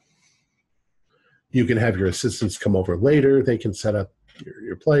 You can have your assistants come over later. They can set up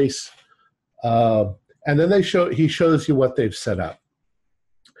your place. And then he shows you what they've set up.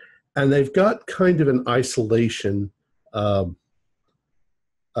 And they've got kind of an isolation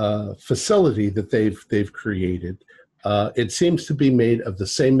facility that they've created. It seems to be made of the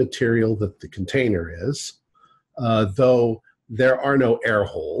same material that the container is, though there are no air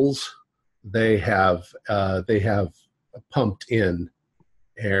holes. They have pumped in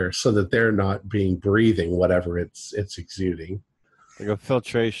air so that they're not breathing whatever it's exuding. Like a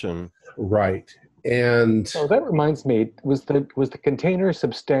filtration. Right. And Oh, that reminds me. Was the container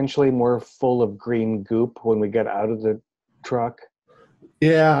substantially more full of green goop when we got out of the truck?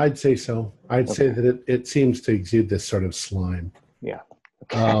 yeah, I'd say so. I'd say Okay. that it seems to exude this sort of slime. Yeah.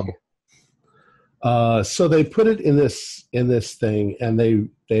 So they put it in this thing, and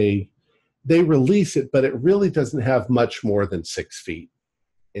they release it, but it really doesn't have much more than 6 feet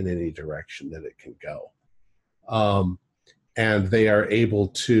in any direction that it can go. And they are able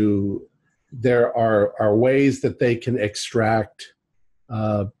to. There are ways that they can extract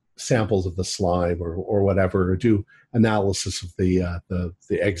samples of the slime or whatever, or do analysis of the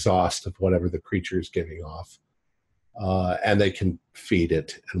exhaust of whatever the creature is giving off, and they can feed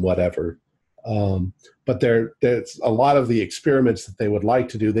it and whatever. But there's a lot of the experiments that they would like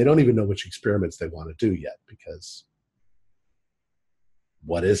to do. They don't even know which experiments they want to do yet, because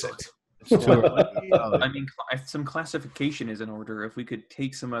what is it? I mean, some classification is in order. If we could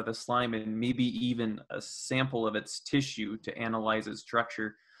take some of the slime and maybe even a sample of its tissue to analyze its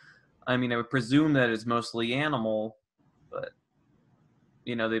structure. I mean, I would presume that it's mostly animal, but,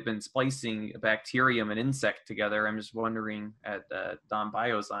 you know, they've been splicing a bacterium and insect together. I'm just wondering at Don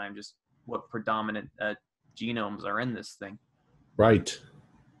Biozyme just what predominant genomes are in this thing. Right.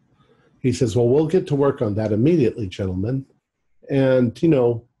 He says, well, we'll get to work on that immediately, gentlemen. And, you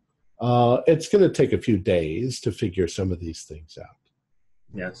know, it's going to take a few days to figure some of these things out.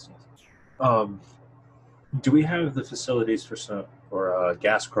 Yes. Do we have the facilities for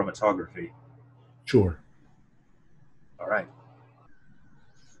gas chromatography? Sure. All right.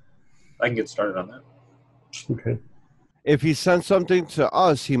 I can get started on that. Okay. If he sent something to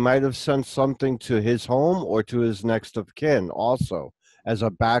us, he might have sent something to his home or to his next of kin also as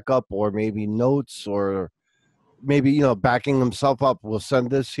a backup, or maybe notes, or maybe, you know, backing himself up. We'll send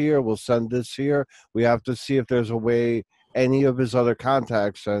this here. We'll send this here. We have to see if there's a way any of his other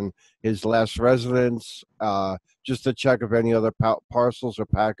contacts and his last residence, just to check if any other parcels or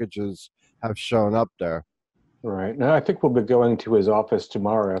packages have shown up there. Right. Now, I think we'll be going to his office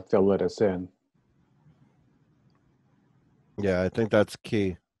tomorrow if they'll let us in. Yeah, I think that's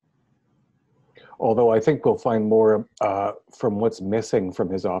key. Although I think we'll find more from what's missing from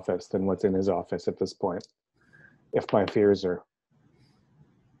his office than what's in his office at this point, if my fears are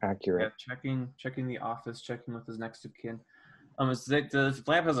accurate. Yeah, checking the office, checking with his next of kin. The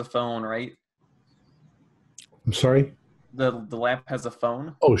lab has a phone, right? I'm sorry? The lab has a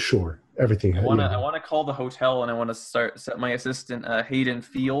phone. Oh, sure. Everything. I want to call the hotel, and I want to set my assistant Hayden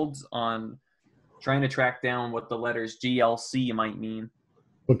Fields on trying to track down what the letters GLC might mean.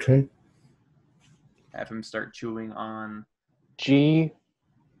 Okay. Have him start chewing on G.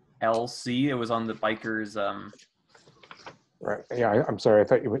 LC. It was on the bikers. Right. Yeah, I'm sorry. I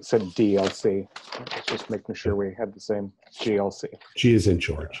thought you said DLC. I was just making sure we had the same GLC. G is in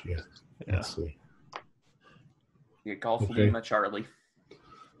George. Yeah. Yeah. LC. Golf Okay. Lima Charlie.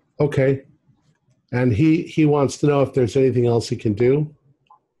 Okay. And he wants to know if there's anything else he can do.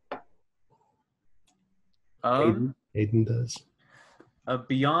 Aiden does.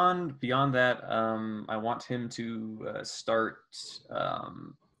 Beyond that, I want him to start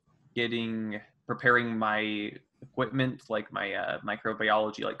preparing my equipment, like my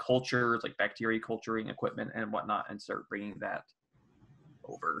microbiology, like cultures, like bacteria culturing equipment and whatnot, and start bringing that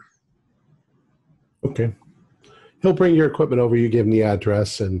over. Okay. He'll bring your equipment over. You give him the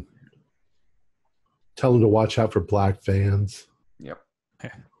address and tell him to watch out for black vans. Yep.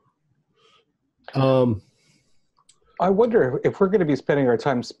 I wonder if we're going to be spending our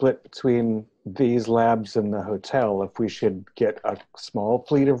time split between these labs and the hotel, if we should get a small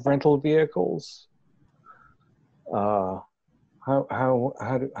fleet of rental vehicles. How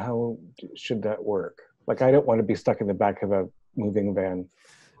should that work? Like, I don't want to be stuck in the back of a moving van.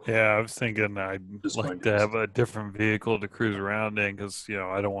 Yeah, I was thinking I'd Just like going to to- have a different vehicle to cruise around in, because, you know,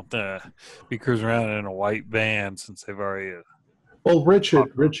 I don't want to be cruising around in a white van since they've already. Well,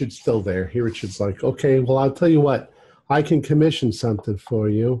 Richard's still there. Richard's like, okay, well, I'll tell you what, I can commission something for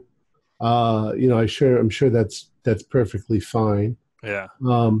you. You know, I'm sure that's perfectly fine. Yeah.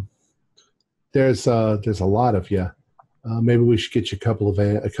 There's a lot of you. Maybe we should get you a couple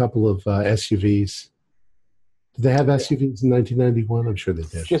of SUVs. Did they have SUVs in 1991? I'm sure they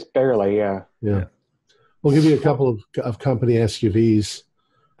did. Just barely, yeah. Yeah. We'll give you a couple of company SUVs.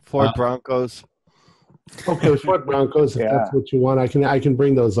 Ford Broncos. Okay, Ford Broncos, if that's what you want. I can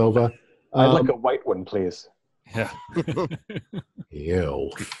bring those over. I'd like a white one, please. Yeah.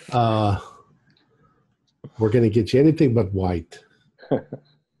 Ew. We're going to get you anything but white.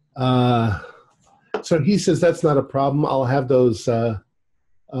 So he says that's not a problem. I'll have those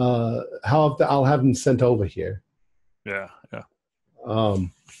I'll have them sent over here. Yeah.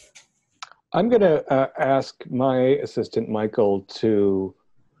 I'm going to ask my assistant, Michael, to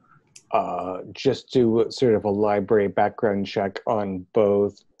just do sort of a library background check on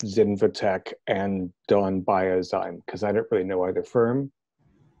both Zinvatech and Dawn Biozyme, because I don't really know either firm,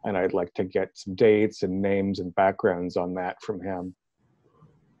 and I'd like to get some dates and names and backgrounds on that from him.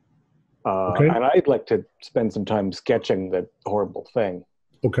 Okay. And I'd like to spend some time sketching the horrible thing.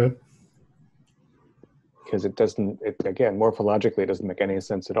 Okay. Because again, morphologically, it doesn't make any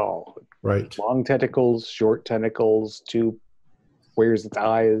sense at all. Right. Long tentacles, short tentacles, where's its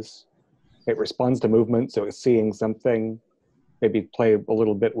eyes? It responds to movement, so it's seeing something. Maybe play a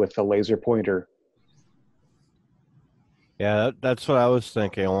little bit with the laser pointer. Yeah, that's what I was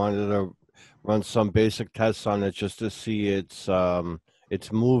thinking. I wanted to run some basic tests on it just to see its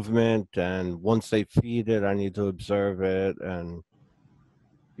movement, and once they feed it, I need to observe it. And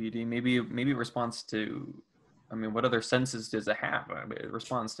feeding, maybe it responds to, I mean, what other senses does it have? I mean, it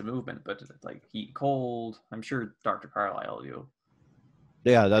responds to movement, but like heat, cold, I'm sure Dr. Carlisle,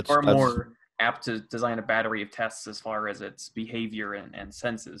 yeah, that's more apt to design a battery of tests as far as its behavior and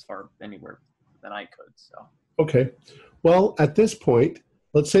senses far anywhere than I could. So okay. Well, at this point,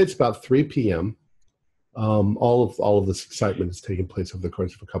 let's say it's about 3 p.m. All of this excitement is taking place over the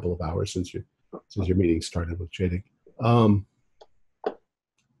course of a couple of hours since your meeting started with Jadek.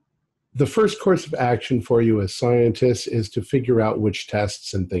 The first course of action for you as scientists is to figure out which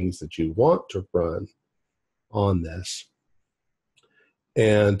tests and things that you want to run on this,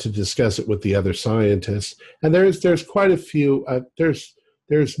 and to discuss it with the other scientists. And there's quite a few.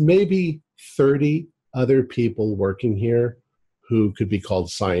 There's maybe 30 other people working here who could be called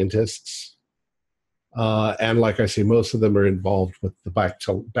scientists. And like I say, most of them are involved with the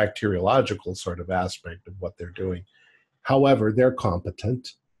bacteriological sort of aspect of what they're doing. However, they're competent,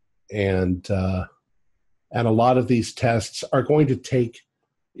 and a lot of these tests are going to take,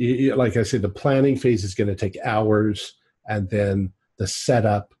 like I say, the planning phase is going to take hours, and then the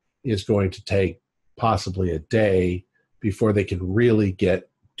setup is going to take possibly a day before they can really get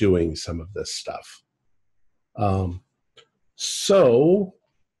doing some of this stuff. So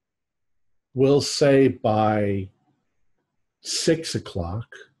we'll say by 6 o'clock,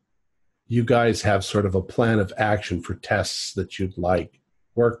 you guys have sort of a plan of action for tests that you'd like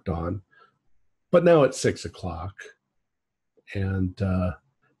worked on. But now it's 6 o'clock, and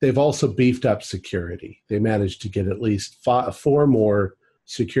they've also beefed up security. They managed to get at least 4 more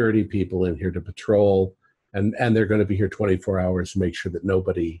security people in here to patrol, and they're going to be here 24 hours to make sure that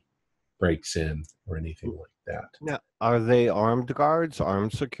nobody breaks in or anything like that. Now, are they armed guards,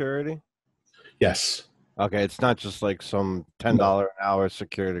 armed security? Yes. Okay, it's not just like some $10 an hour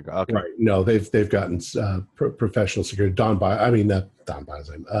security guard. Okay. Right. No, they've gotten professional security.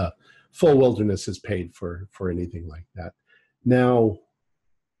 Full Wilderness is paid for anything like that. Now,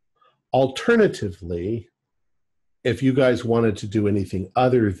 alternatively, if you guys wanted to do anything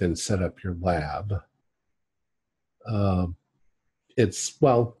other than set up your lab, let's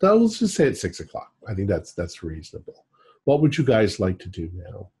just say it's 6 o'clock. I think that's reasonable. What would you guys like to do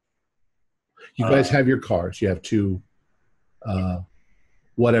now? You guys have your cars. You have 2,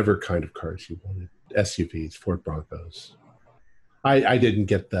 whatever kind of cars you wanted. SUVs, Ford Broncos. I didn't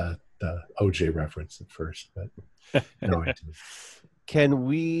get the OJ reference at first, but no, I did. Can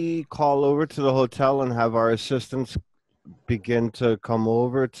we call over to the hotel and have our assistants begin to come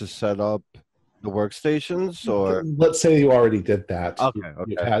over to set up the workstations? Or let's say you already did that. Okay.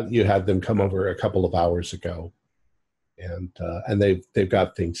 You had them come over a couple of hours ago, and they've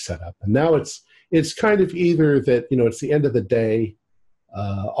got things set up. And now it's kind of either that, it's the end of the day.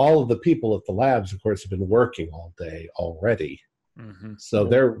 All of the people at the labs, of course, have been working all day already, so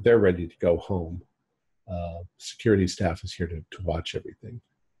they're ready to go home. Security staff is here to watch everything.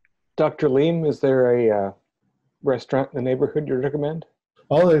 Dr. Leem, is there a restaurant in the neighborhood you'd recommend?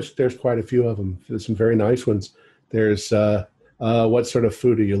 Oh, there's quite a few of them. There's some very nice ones. There's what sort of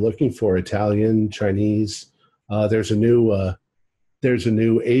food are you looking for? Italian, Chinese? There's a new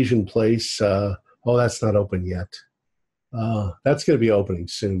Asian place. That's not open yet. That's going to be opening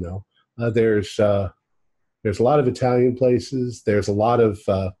soon, though. There's a lot of Italian places. There's a lot of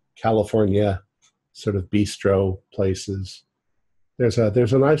California sort of bistro places. There's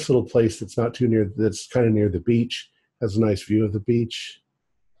a nice little place that's not too near. That's kind of near the beach. Has a nice view of the beach.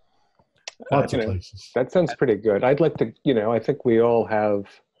 Lots of places. That sounds pretty good. I'd like to. I think we all have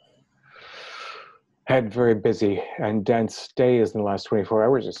had very busy and dense days in the last 24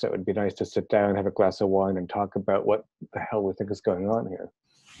 hours or so. It'd be nice to sit down, have a glass of wine, and talk about what the hell we think is going on here.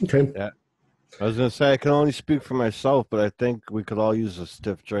 Okay. Yeah. I was gonna say I can only speak for myself, but I think we could all use a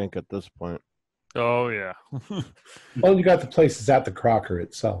stiff drink at this point. Oh yeah. Well, you got the places at the Crocker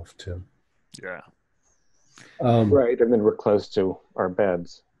itself too. Yeah. Right, and then we're close to our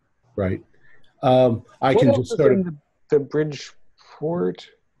beds. Right. I What can else just is sort in of the Bridgeport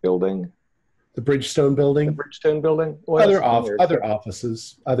building? the Bridgestone The building, Bridgestone building? What else is in there other except-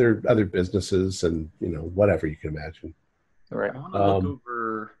 offices, other businesses, and whatever you can imagine. Right. I want to look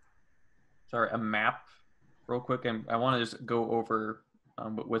over, a map real quick, and I want to just go over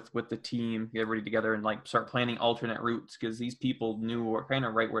with the team, get everybody together, and like start planning alternate routes because these people knew kind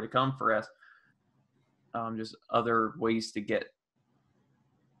of right where to come for us. Just other ways to get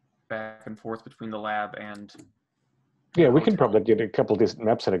back and forth between the lab and Yeah, we can probably get a couple decent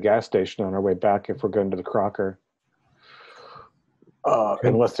maps at a gas station on our way back if we're going to the Crocker.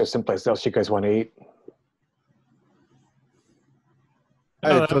 Unless there's someplace else you guys want to eat. Hey,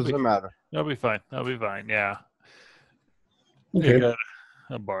 No, it doesn't matter. That'll be fine. That'll be fine. Yeah. Okay. You got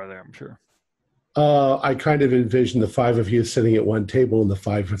a bar there, I'm sure. I kind of envision the five of you sitting at one table and the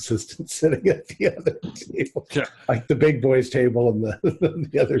five assistants sitting at the other table, Yeah. like the big boys table and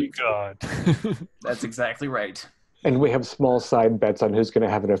the other. God. that's exactly right. And we have small side bets on who's going to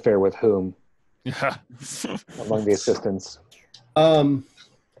have an affair with whom Yeah. among the assistants.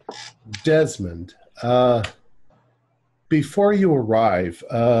 Desmond, before you arrive,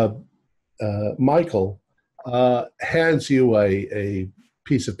 Michael hands you a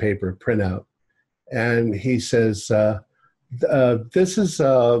piece of paper printout, and he says, "This is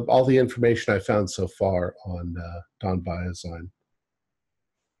all the information I found so far on Don Biozyme."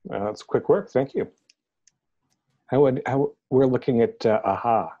 That's quick work. Thank you. How we're looking at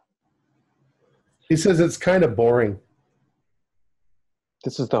AHA. He says it's kind of boring.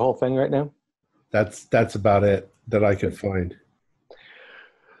 This is the whole thing right now? That's about it that I could find.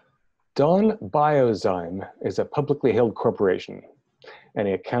 Don Biozyme is a publicly held corporation.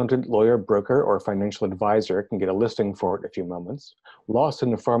 Any accountant, lawyer, broker, or financial advisor can get a listing for it in a few moments.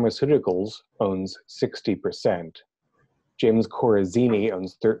 Lawson Pharmaceuticals owns 60%. James Corazzini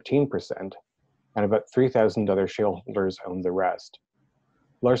owns 13%. And about 3,000 other shareholders own the rest.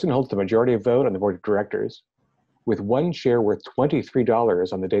 Larson holds the majority vote on the board of directors. With one share worth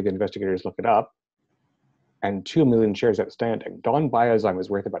 $23 on the day the investigators look it up, and 2 million shares outstanding, Don Biozyme was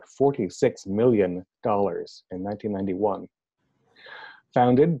worth about $46 million in 1991.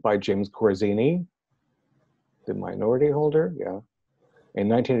 Founded by James Corazzini, the minority holder, in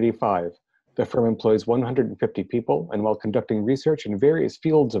 1985. The firm employs 150 people, and while conducting research in various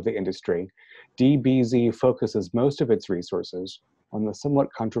fields of the industry, DBZ focuses most of its resources on the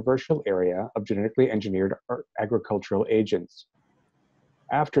somewhat controversial area of genetically engineered agricultural agents.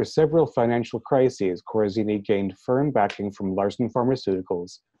 After several financial crises, Corazzini gained firm backing from Larson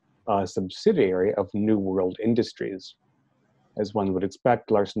Pharmaceuticals, a subsidiary of New World Industries. As one would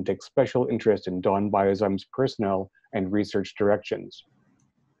expect, Larson takes special interest in Don Biozyme's personnel and research directions.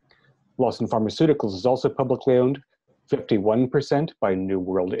 Lawson Pharmaceuticals is also publicly owned, 51% by New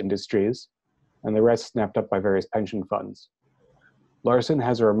World Industries, and the rest snapped up by various pension funds. Larson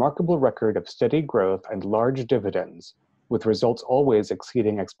has a remarkable record of steady growth and large dividends, with results always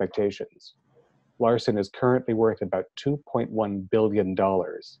exceeding expectations. Larson is currently worth about $2.1 billion.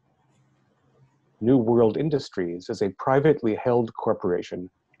 New World Industries is a privately held corporation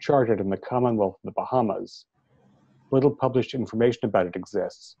chartered in the Commonwealth of the Bahamas. Little published information about it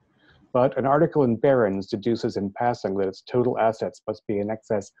exists, but an article in Barron's deduces in passing that its total assets must be in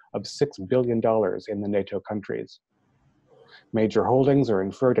excess of $6 billion in the NATO countries. Major holdings are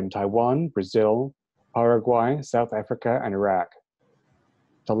inferred in Taiwan, Brazil, Paraguay, South Africa, and Iraq.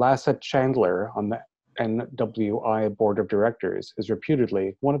 Thalassa Chandler on the NWI board of directors is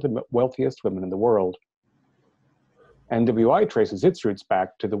reputedly one of the wealthiest women in the world. NWI traces its roots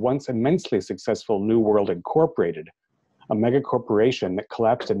back to the once immensely successful New World Incorporated, a megacorporation that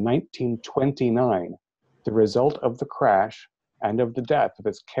collapsed in 1929, the result of the crash and of the death of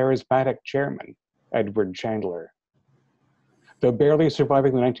its charismatic chairman, Edward Chandler. Though barely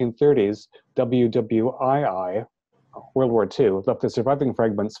surviving the 1930s, WWII, World War II, left the surviving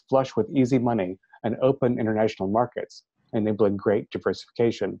fragments flush with easy money and open international markets, enabling great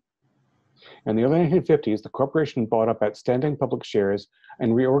diversification. In the early 1950s, the corporation bought up outstanding public shares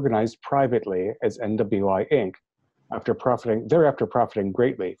and reorganized privately as NWI Inc., thereafter profiting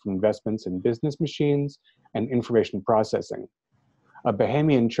greatly from investments in business machines and information processing. A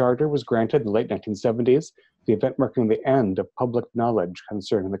Bahamian charter was granted in the late 1970s, the event marking the end of public knowledge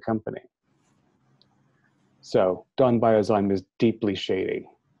concerning the company. So, Don Biozyme is deeply shady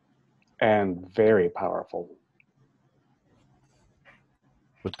and very powerful.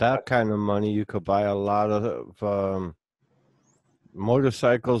 With that kind of money, you could buy a lot of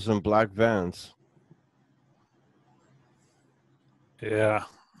motorcycles and black vans. Yeah.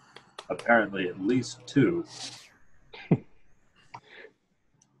 Apparently, at least 2.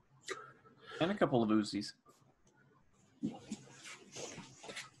 And a couple of Uzis.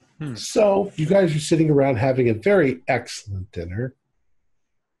 So you guys are sitting around having a very excellent dinner,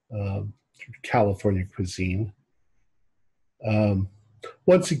 California cuisine.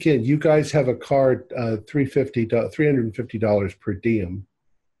 Once again, you guys have a card, $350 per diem,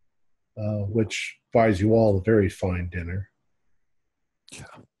 which buys you all a very fine dinner.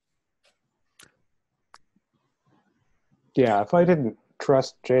 Yeah, if I didn't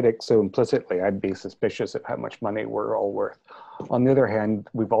trust Jadic so implicitly, I'd be suspicious of how much money we're all worth. On the other hand,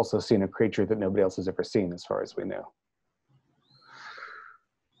 we've also seen a creature that nobody else has ever seen, as far as we know,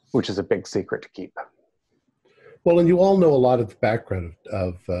 which is a big secret to keep. Well, and you all know a lot of the background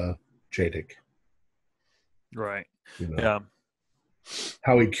of Jadic. Right. You know, Yeah.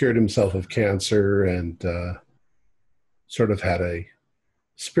 how he cured himself of cancer and sort of had a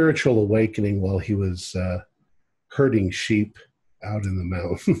spiritual awakening while he was herding sheep out in the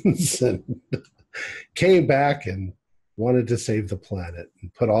mountains and came back and wanted to save the planet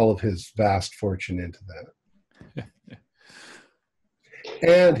and put all of his vast fortune into that.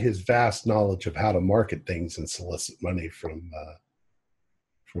 And his vast knowledge of how to market things and solicit money from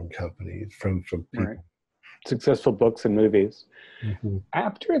companies, from people. Right. Successful books and movies. Mm-hmm.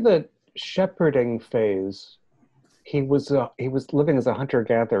 After the shepherding phase, he was living as a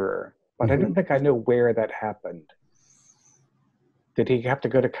hunter-gatherer, but I don't think I know where that happened. Did he have to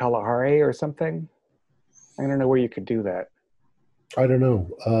go to Kalahari or something? I don't know where you could do that. I don't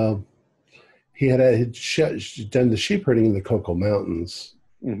know. He had done the sheep herding in the Cocoa Mountains.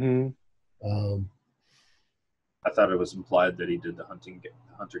 Mm-hmm. I thought it was implied that he did the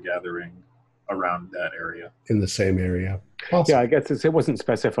hunter-gathering around that area. In the same area. Awesome. Yeah, I guess it wasn't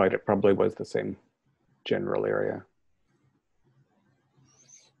specified. It probably was the same general area.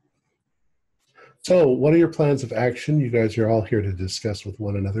 So, what are your plans of action? You guys are all here to discuss with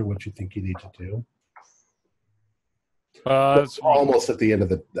one another what you think you need to do. It's almost at the end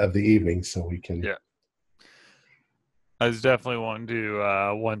of the evening, so we can. Yeah. I was definitely wanting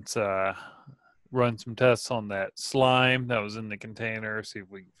to once run some tests on that slime that was in the container. See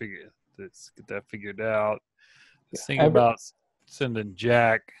if we can get that figured out. I was thinking about sending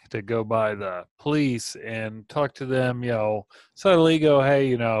Jack to go by the police and talk to them. Subtly go,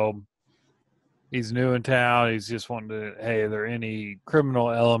 hey, he's new in town. He's just wanting to, hey, are there any criminal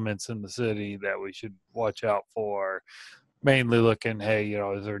elements in the city that we should watch out for? Mainly looking, hey,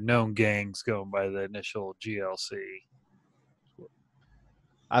 is there known gangs going by the initial GLC?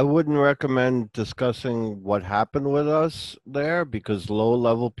 I wouldn't recommend discussing what happened with us there because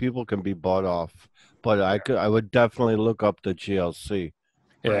low-level people can be bought off. But I would definitely look up the GLC.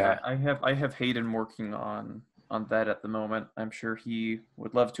 Yeah, I have Hayden working on that at the moment. I'm sure he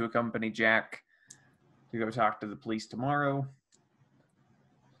would love to accompany Jack to go talk to the police tomorrow.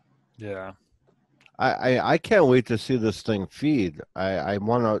 Yeah. I can't wait to see this thing feed. I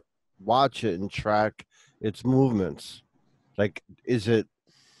want to watch it and track its movements. Like, is it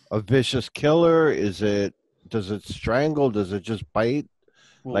a vicious killer? Does it strangle? Does it just bite?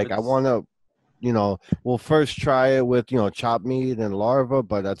 Well, I want to, we'll first try it with, chopped meat and larva,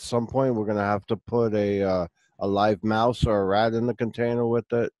 but at some point we're going to have to put a live mouse or a rat in the container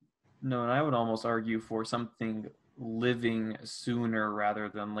with it. No, and I would almost argue for something living sooner rather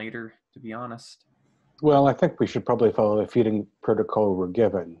than later, to be honest. Well, I think we should probably follow the feeding protocol we're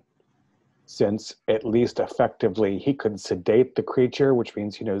given, since at least effectively he could sedate the creature, which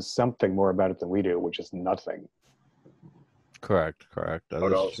means he knows something more about it than we do, which is nothing. Correct. I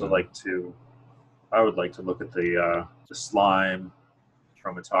would also like to look at the slime,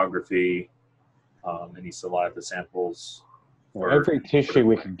 chromatography, any saliva samples. Every tissue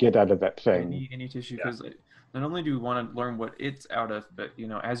we could get out of that thing. Any tissue, because not only do we want to learn what it's out of, but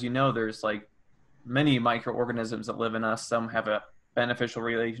as you know, there's many microorganisms that live in us. Some have a beneficial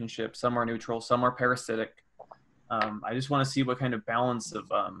relationship, some are neutral, some are parasitic. I just want to see what kind of balance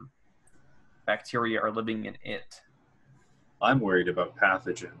of bacteria are living in it. I'm worried about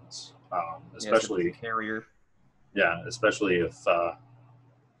pathogens, especially the carrier. Yeah, especially if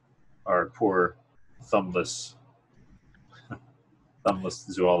our poor thumbless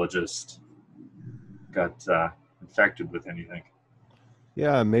zoologist got infected with anything.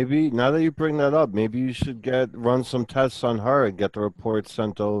 Yeah, maybe now that you bring that up, maybe you should run some tests on her and get the report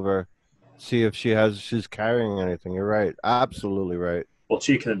sent over. See if she's carrying anything. You're right. Absolutely right. Well,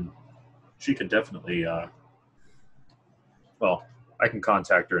 she can definitely, I can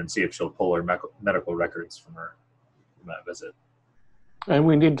contact her and see if she'll pull her medical records from that visit. And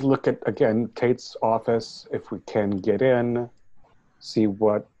we need to look at, again, Tate's office, if we can get in, see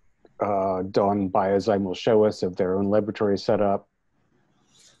what Dawn Biozyme will show us, if their own laboratory set up.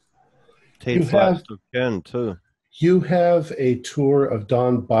 Tate's last of kin, too. You have a tour of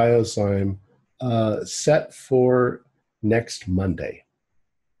Dawn Biozyme set for next Monday.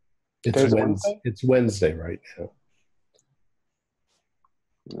 It's Wednesday. It's Wednesday right now.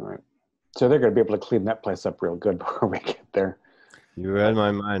 All right. So they're going to be able to clean that place up real good before we get there. You read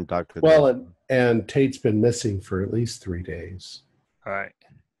my mind, Dr. Well, and Tate's been missing for at least 3 days. All right.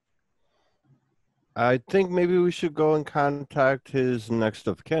 I think maybe we should go and contact his next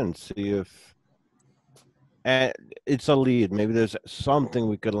of kin, see if it's a lead. Maybe there's something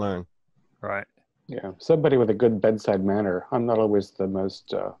we could learn. Right. Yeah, somebody with a good bedside manner. I'm not always the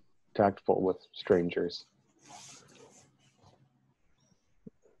most tactful with strangers.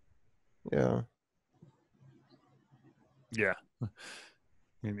 Yeah. Yeah.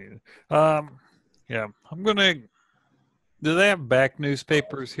 Me neither. Yeah, I'm gonna. Do they have back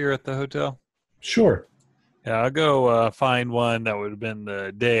newspapers here at the hotel? Sure. Yeah, I'll go find one that would have been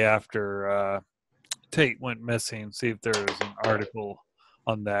the day after Tate went missing. See if there's an article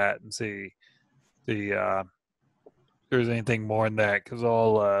on that, and see if there's anything more than that. Because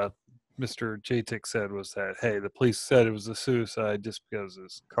all Mr. Jatik said was that, hey, the police said it was a suicide just because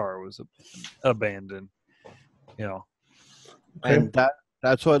his car was abandoned. You know. And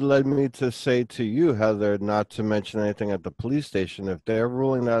that's what led me to say to you, Heather, not to mention anything at the police station. If they're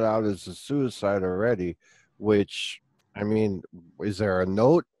ruling that out as a suicide already, which, I mean, is there a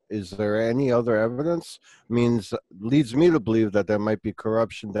note? Is there any other evidence? Leads me to believe that there might be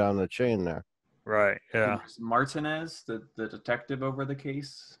corruption down the chain there. Right, yeah. Martinez, the detective over the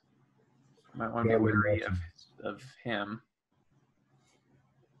case. Might want to be wary of him.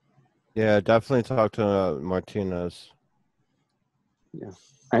 Yeah, definitely talk to Martinez. Yeah.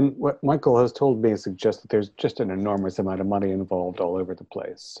 And what Michael has told me suggests that there's just an enormous amount of money involved all over the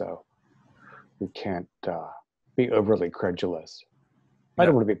place. So we can't be overly credulous. I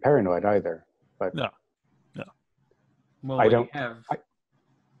don't want to be paranoid either. But No. Well, I don't. I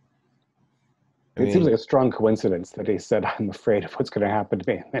seems like a strong coincidence that he said, "I'm afraid of what's going to happen to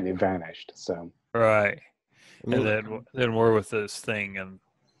me," and then he vanished. So Right. I mean, And then we're with this thing and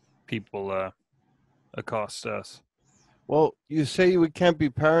people accost us. well, you say we can't be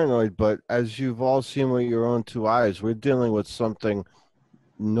paranoid, but as you've all seen with your own two eyes, we're dealing with something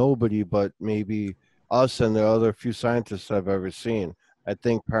nobody but maybe us and the other few scientists have ever seen. I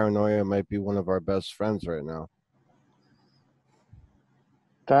think paranoia might be one of our best friends right now.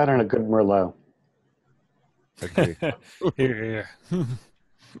 that and a good Merlot. Agree. Here.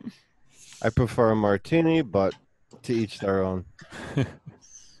 I prefer a martini, but to each their own.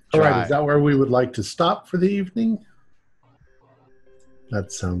 All right, is that where we would like to stop for the evening?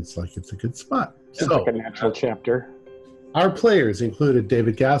 That sounds like it's a good spot. Seems like a natural chapter. Our players included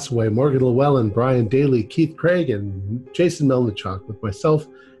David Gassaway, Morgan Llewellyn, Brian Daly, Keith Craig, and Jason Melnichuk, with myself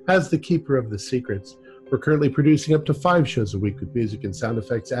as the keeper of the secrets. We're currently producing up to 5 shows a week with music and sound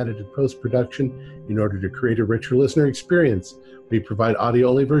effects added in post-production in order to create a richer listener experience. We provide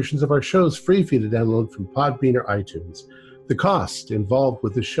audio-only versions of our shows free for you to download from Podbean or iTunes. The costs involved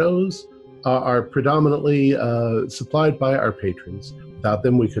with the shows are predominantly supplied by our patrons. Without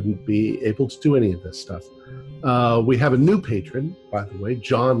them, we couldn't be able to do any of this stuff. We have a new patron, by the way,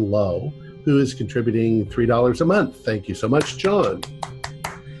 John Lowe, who is contributing $3 a month. Thank you so much, John.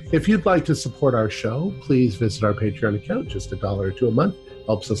 If you'd like to support our show, please visit our Patreon account. Just $1 or $2 a month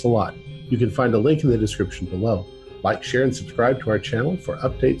helps us a lot. You can find a link in the description below. Like, share, and subscribe to our channel for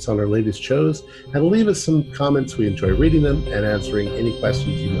updates on our latest shows, and leave us some comments. We enjoy reading them and answering any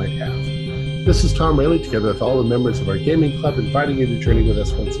questions you might have. This is Tom Rayleigh, together with all the members of our gaming club, inviting you to journey with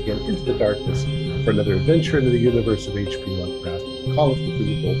us once again into the darkness for another adventure into the universe of H.P. Lovecraft, Call of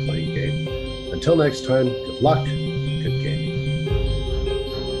Cthulhu role-playing game. Until next time, good luck,